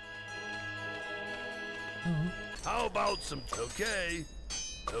level? Oh. How about some... Okay.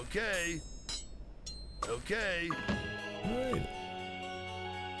 Okay. Okay. All right.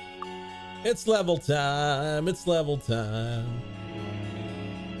 It's level time. It's level time.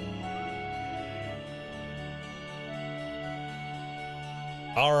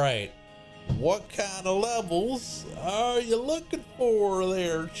 All right. What kind of levels are you looking for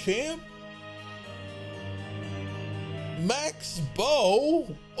there, champ? Max bow?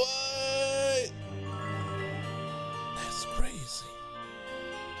 What? That's crazy.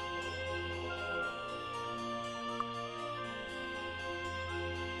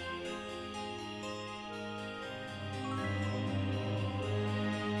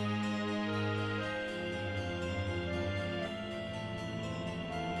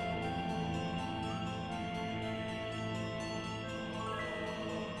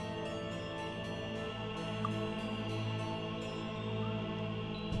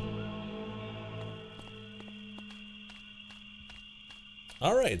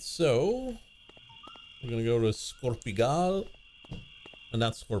 All right, so we're gonna go to Scorpigal.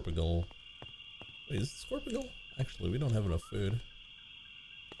 Not Scorpigal. Wait, is it Scorpigal? Actually, we don't have enough food.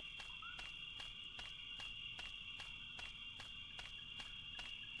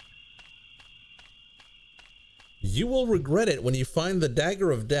 You will regret it when you find the dagger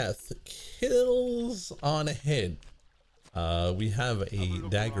of death. Kills on a hit. We have a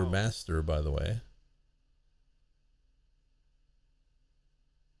dagger master, by the way.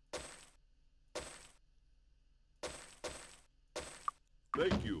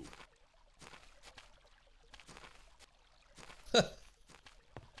 Thank you.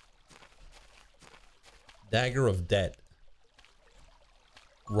 Dagger of debt.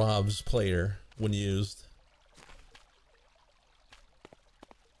 Robs player when used.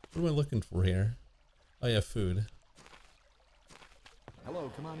 What am I looking for here? Oh yeah, food. Hello,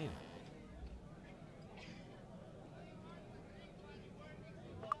 come on in.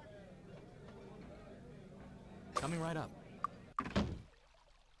 Coming right up.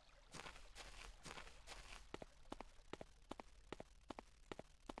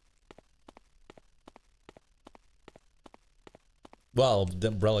 Well,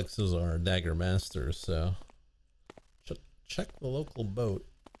 Relics is our dagger master, so check the local boat.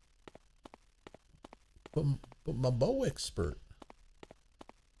 But my bow expert.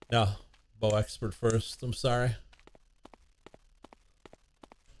 No, bow expert first. I'm sorry.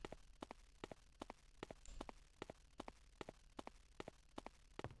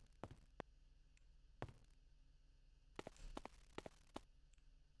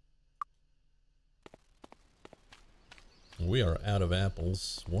 We are out of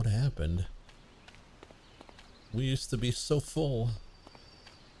apples. What happened? We used to be so full.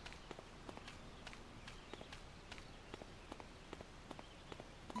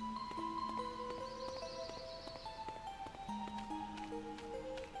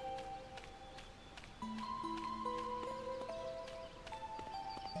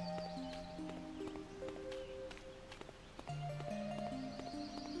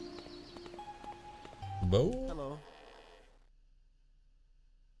 Bow? Hello.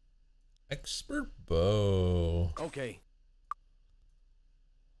 Expert bow. Okay.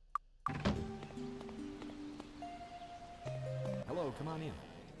 Hello, come on in.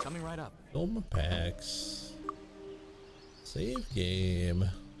 Coming right up. Fill my packs. Save game.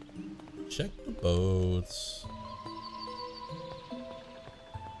 Check the boats.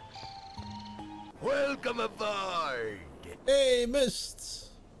 Welcome aboard. Hey, missed.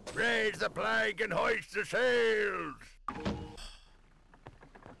 Raise the flag and hoist the sails.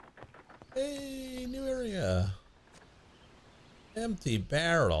 Hey, new area. Empty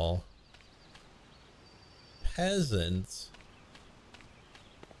barrel. Peasant.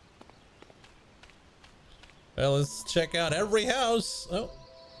 Well, let's check out every house. Oh.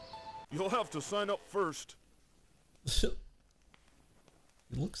 You'll have to sign up first. It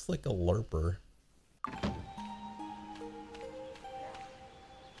looks like a LARPer.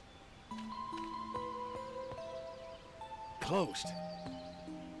 Closed.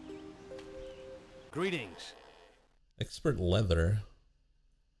 Greetings. Expert leather.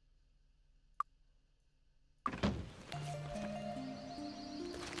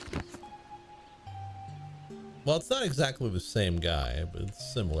 Well, it's not exactly the same guy, but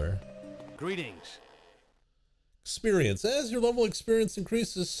it's similar. Greetings. Experience. As your level of experience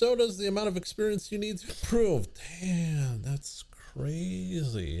increases, so does the amount of experience you need to improve. Damn, that's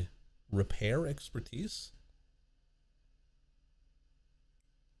crazy. Repair expertise?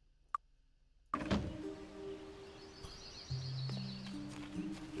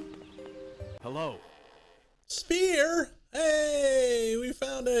 Hello. Spear? Hey, we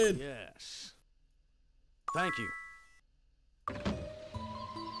found it. Yes. Thank you.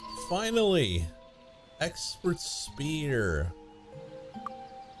 Finally. Expert spear.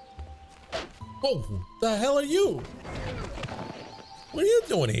 Oh, the hell are you? What are you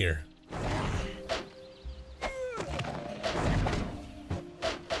doing here?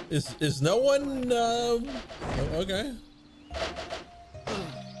 Is no one, okay.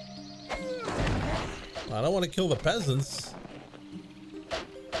 I don't want to kill the peasants.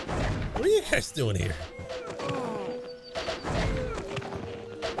 What are you guys doing here?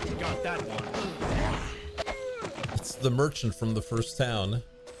 Got that one. It's the merchant from the first town.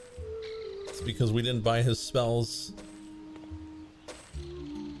 It's because we didn't buy his spells.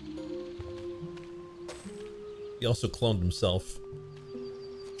 He also cloned himself.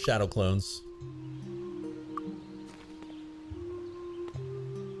 Shadow clones.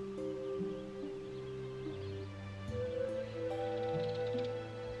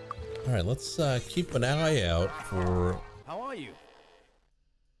 All right, let's keep an eye out for... How are you?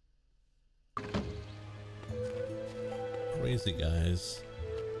 Easy, guys.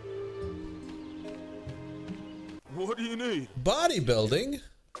 What do you need? Bodybuilding?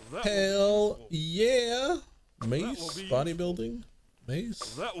 That Hell will be useful. yeah. Mace, will be bodybuilding.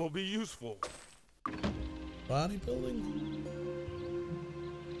 Mace, That will be useful. bodybuilding.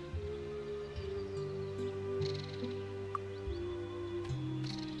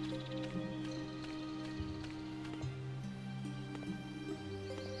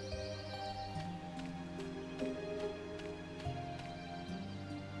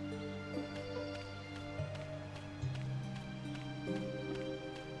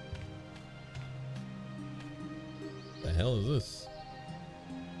 The hell is this?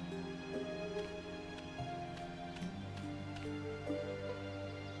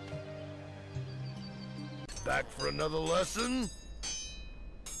 Back for another lesson?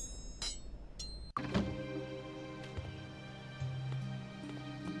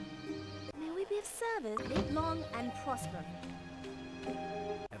 May we be of service, live long and prosper.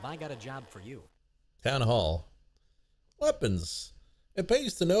 Have I got a job for you? Town hall. Weapons. It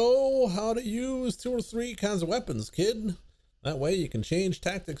pays to know how to use 2 or 3 kinds of weapons, kid. That way you can change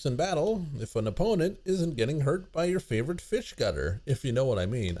tactics in battle if an opponent isn't getting hurt by your favorite fish gutter. If you know what I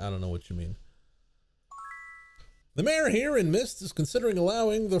mean. I don't know what you mean. The mayor here in Mist is considering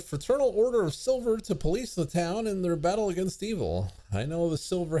allowing the Fraternal Order of Silver to police the town in their battle against evil. I know the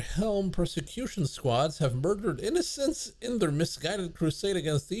Silver Helm persecution squads have murdered innocents in their misguided crusade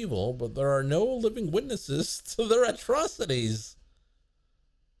against evil, but there are no living witnesses to their atrocities.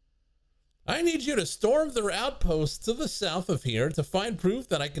 I need you to storm their outposts to the south of here to find proof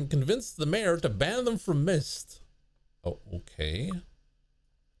that I can convince the mayor to ban them from Mist. Oh, okay.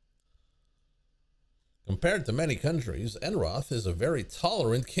 Compared to many countries, Enroth is a very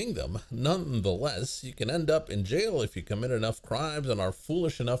tolerant kingdom. Nonetheless, you can end up in jail if you commit enough crimes and are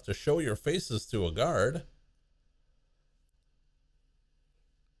foolish enough to show your faces to a guard.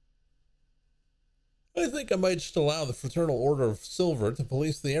 I think I might just allow the Fraternal Order of Silver to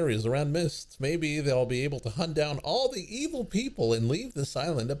police the areas around Mist. Maybe they'll be able to hunt down all the evil people and leave this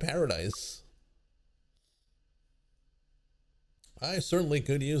island a paradise. I certainly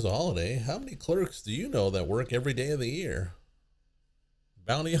could use a holiday. How many clerks do you know that work every day of the year?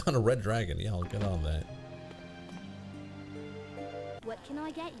 Bounty on a red dragon. Yeah, I'll get on that. What can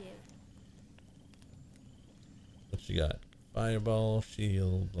I get you? What you got? Fireball,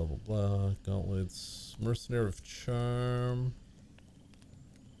 shield, blah, blah, blah. Gauntlets, mercenary of charm.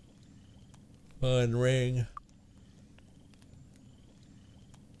 Fun ring.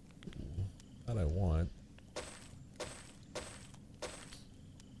 Ooh, that I want.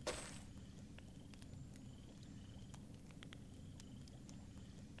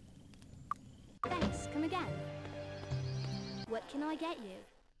 Thanks, come again. What can I get you?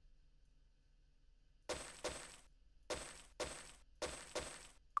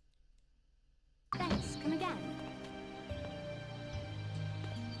 Thanks, come again.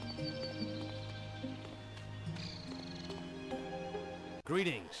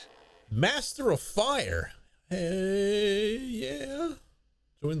 Greetings. Master of Fire. Hey, yeah.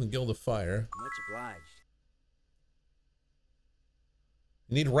 Join the Guild of Fire. Much obliged.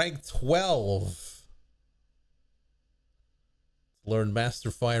 You need rank 12 to learn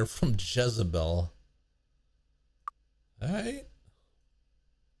Master Fire from Jezebel. Alright.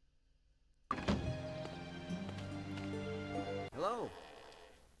 Hello.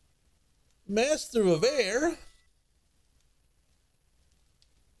 Master of Air.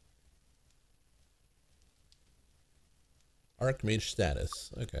 Archmage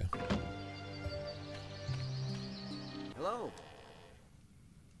status. Okay. Hello.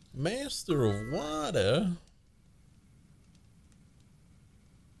 Master of Water.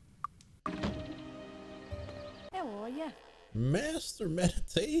 How are you? Master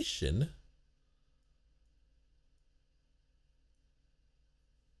Meditation.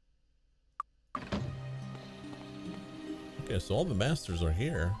 Okay, so all the masters are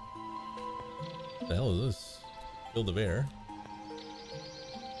here. What the hell is this? Guild of Air.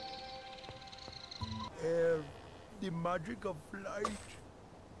 Air, the magic of flight.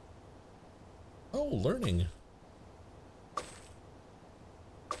 Oh, learning.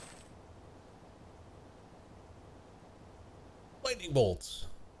 Lightning bolts.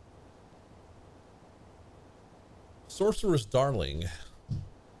 Sorcerer's Darling.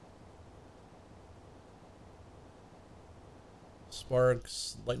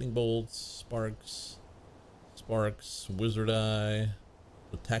 Sparks, lightning bolts, sparks, sparks, wizard eye,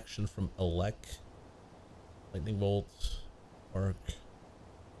 protection from Elec, lightning bolt, spark,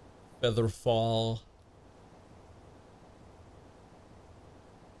 feather fall.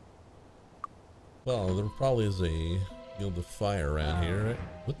 Well, there probably is a Field of fire around here.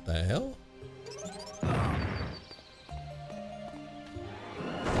 What the hell?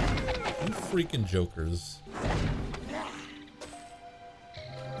 You freaking jokers.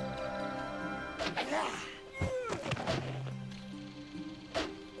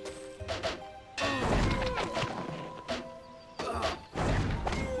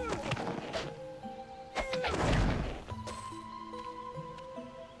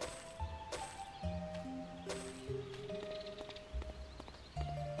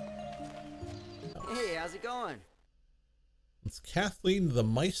 Hey, how's it going? It's Kathleen, the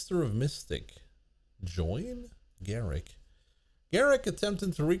Meister of Mystic. Join? Garrick. Garrick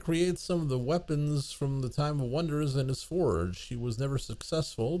attempted to recreate some of the weapons from the Time of Wonders in his forge. He was never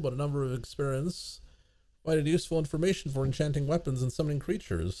successful, but a number of experiments provided useful information for enchanting weapons and summoning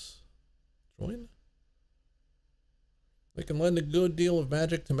creatures. Join? They can lend a good deal of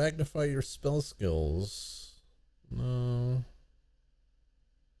magic to magnify your spell skills. No.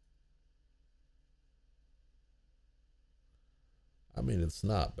 I mean, it's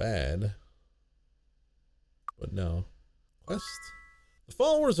not bad. But no. Quest. The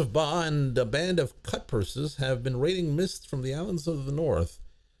followers of Ba and a band of cutpurses have been raiding Mist from the islands of the north.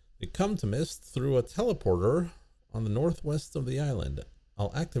 They come to Mist through a teleporter on the northwest of the island.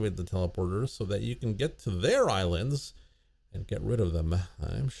 I'll activate the teleporter so that you can get to their islands and get rid of them.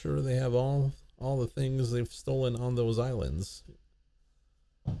 I'm sure they have all the things they've stolen on those islands.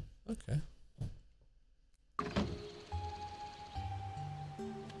 Okay.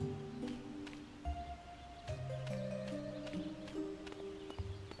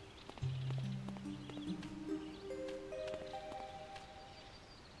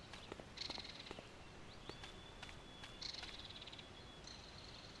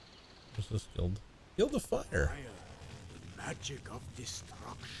 What's this guild? Guild of Fire. Fire, the magic of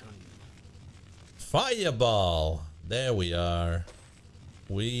destruction. Fireball. There we are.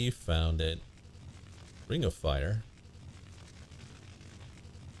 We found it. Ring of Fire.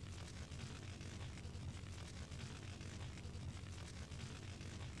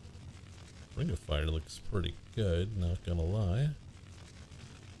 Ring of Fire looks pretty good, not gonna lie.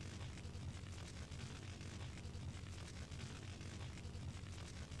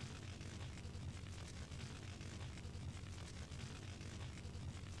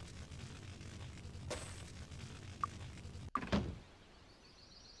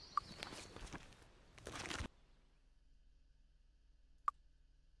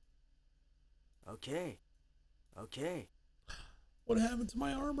 Okay. Okay. What happened to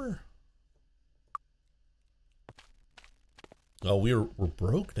my armor? Oh, we're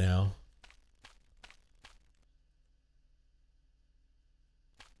broke now.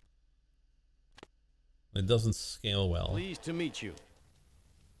 It doesn't scale well. Pleased to meet you.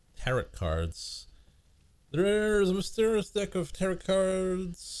 Tarot cards. There's a mysterious deck of tarot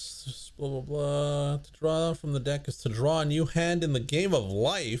cards. Blah, blah, blah. To draw from the deck is to draw a new hand in the game of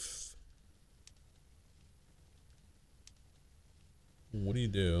life. What do you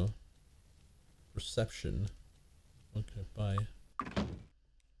do? Perception. Okay, bye.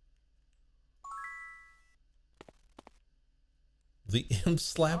 The Imp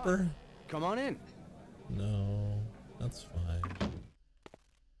Slapper? Come on in. No, that's fine.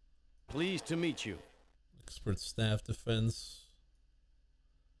 Pleased to meet you. Expert Staff Defense.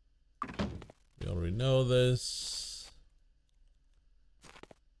 We already know this.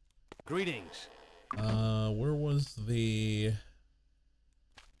 Greetings. Where was the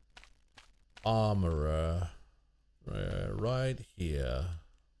armorer? Right here.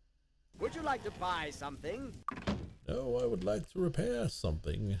 Would you like to buy something? No, I would like to repair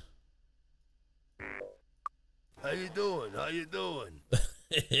something. How you doing? How you doing?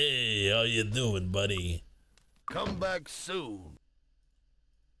 Hey, how you doing, buddy? Come back soon.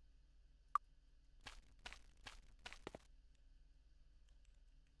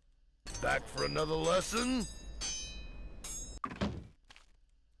 Back for another lesson?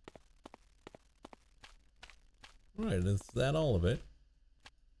 Right, is that all of it?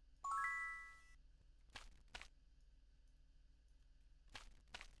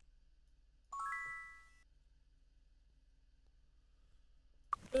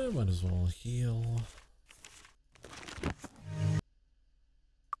 I might as well heal.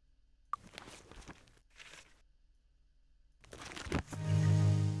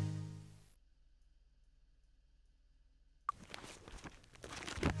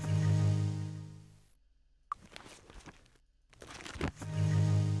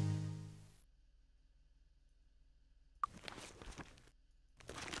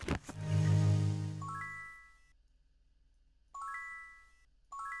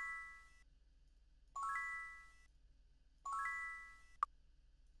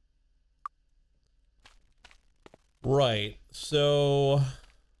 Right, so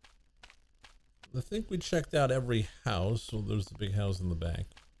I think we checked out every house. So there's the big house in the back.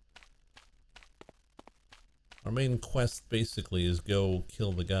 Our main quest basically is go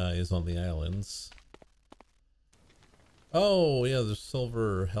kill the guys on the islands. Oh yeah, the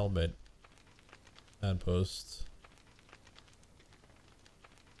silver helmet outpost.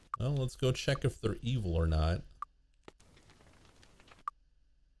 Well, let's go check if they're evil or not.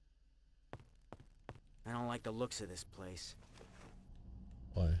 I don't like the looks of this place.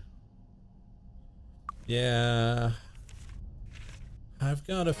 Why? Yeah, I've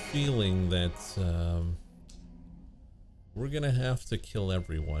got a feeling that we're gonna have to kill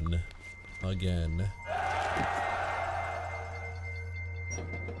everyone again.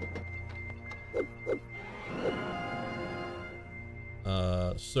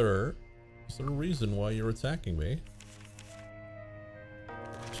 Sir, is there a reason why you're attacking me?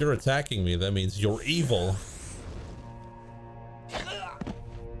 If you're attacking me, that means you're evil.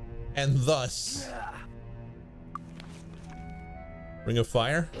 And thus... Ring of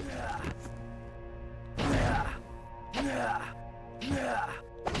Fire?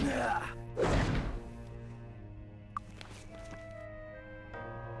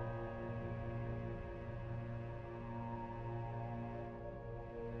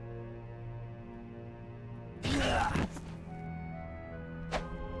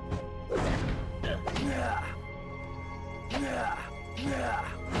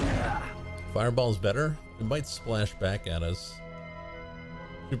 Fireball's better? It might splash back at us.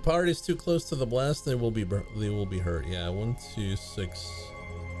 If your party's too close to the blast, they will be hurt. Yeah, 1, 2, 6.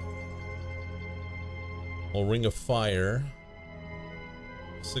 Well, Ring of Fire.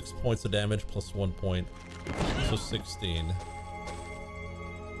 6 points of damage plus 1 point. So 16.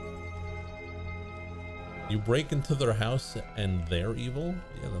 You break into their house and they're evil?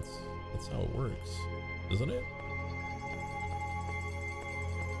 Yeah, that's how it works, isn't it?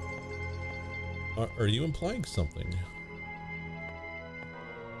 Are you implying something?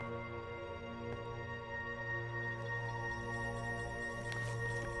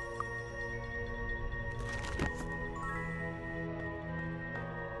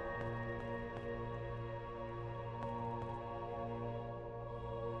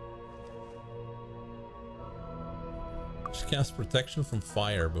 Just cast protection from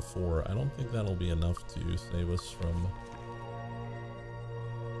fire before. I don't think that'll be enough to save us from...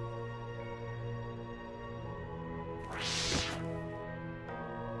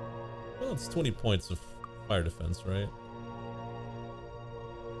 Well, it's 20 points of fire defense, right?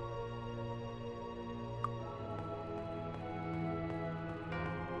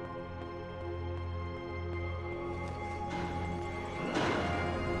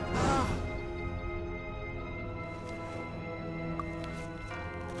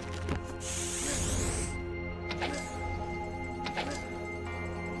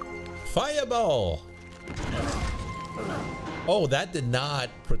 Fireball! Oh, that did not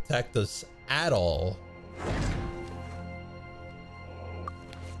protect us at all.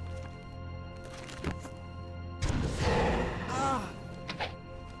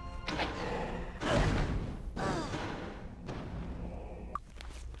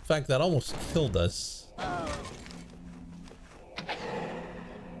 In fact, that almost killed us.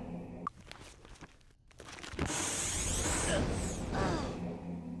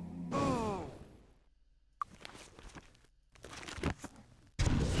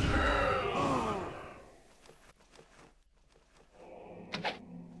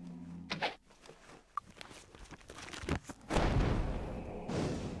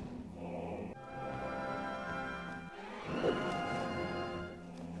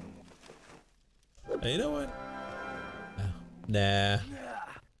 Hey, you know what? Nah.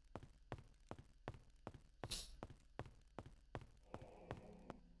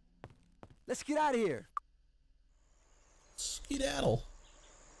 Let's get out of here. Skedaddle.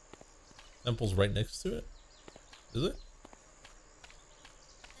 Temple's right next to it. Is it?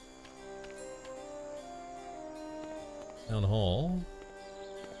 Town hall.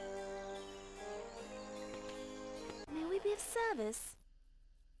 May we be of service?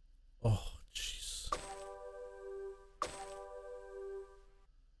 Oh, jeez.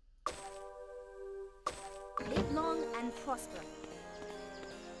 Live long and prosper.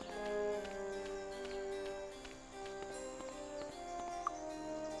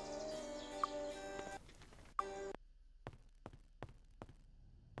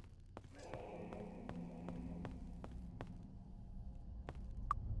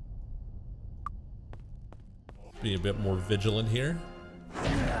 Be a bit more vigilant here.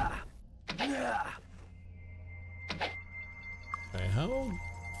 Okay, how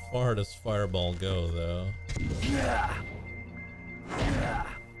far does Fireball go, though?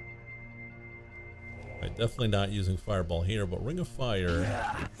 Right, definitely not using Fireball here, but Ring of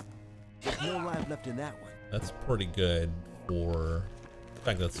Fire. There's no life left in that one. That's pretty good for... In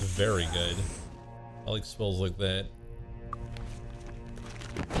fact, that's very good. I like spells like that.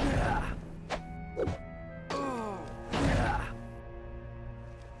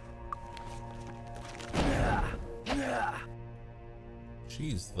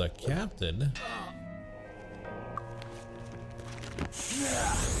 Jeez, the captain.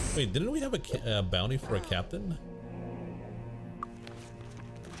 Wait, didn't we have a bounty for a captain?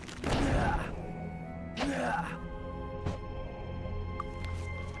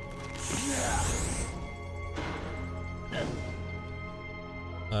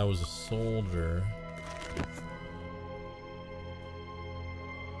 I was a soldier.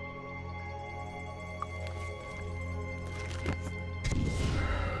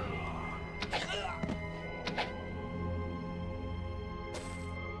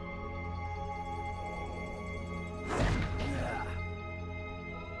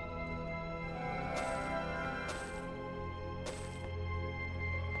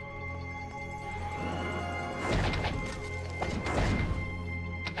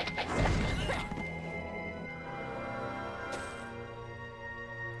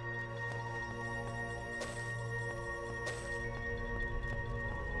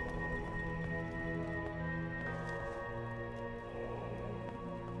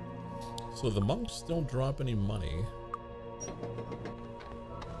 So the monks don't drop any money.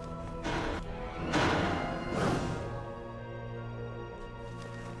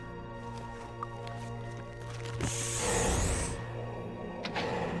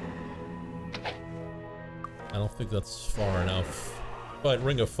 I don't think that's far enough, but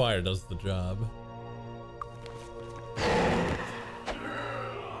Ring of Fire does the job.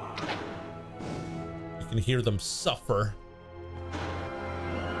 You can hear them suffer.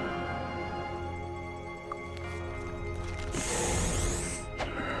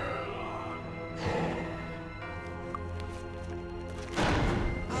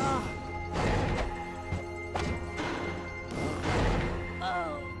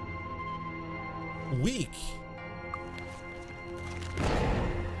 Weak.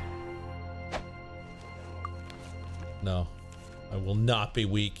 No, I will not be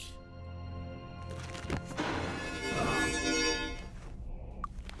weak.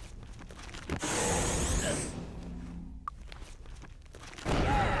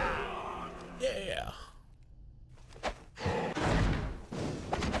 Yeah.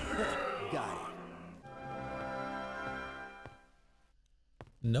 Got it.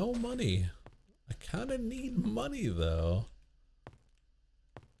 No money. I kind of need money though.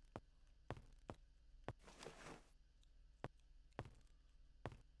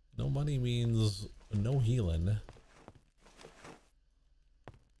 No money means no healing.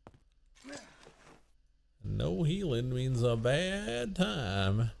 No healing means a bad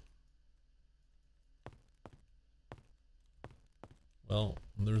time. Well,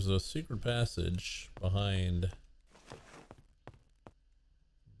 there's a secret passage behind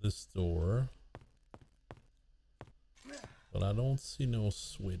this door. But I don't see no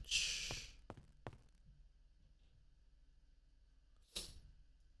switch.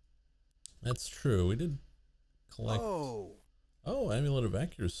 That's true. We did collect. Oh, Amulet of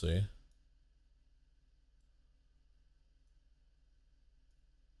Accuracy.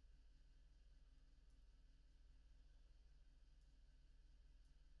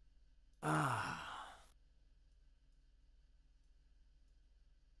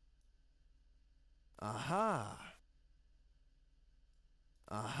 aha.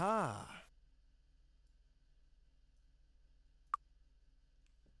 Aha.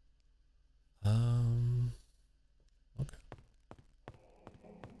 Okay.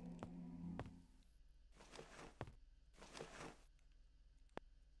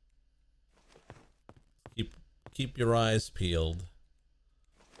 Keep your eyes peeled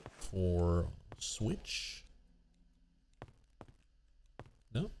for switch.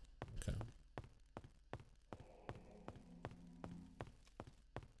 No? Okay.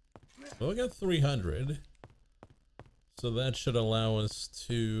 Well, we got 300. So that should allow us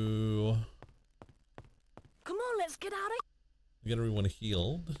to Come on, let's get out of get everyone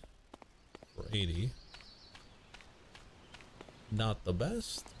healed for 80. Not the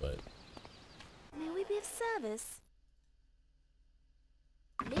best, but May we be of service?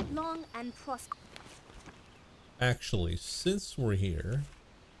 Live long and prosper. actually, since we're here,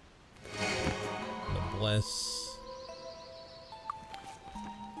 I'm gonna bless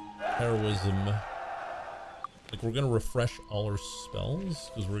heroism Like, we're gonna refresh all our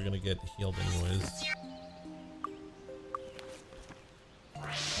spells because we're gonna get healed anyways.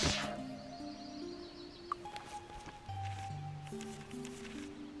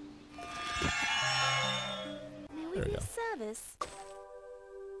 There we go. Service.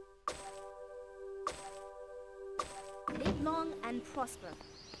 Live long and prosper.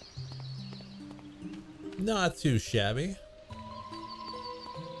 Not too shabby.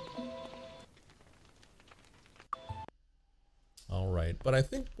 All right, but I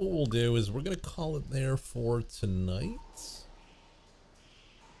think what we'll do is we're gonna call it there for tonight.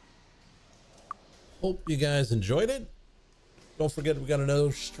 Hope you guys enjoyed it. Don't forget, we got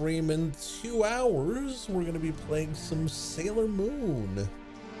another stream in 2 hours. We're gonna be playing some Sailor Moon.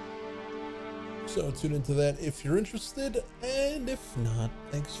 So tune into that if you're interested, and if not,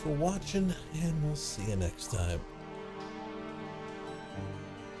 thanks for watching, and we'll see you next time.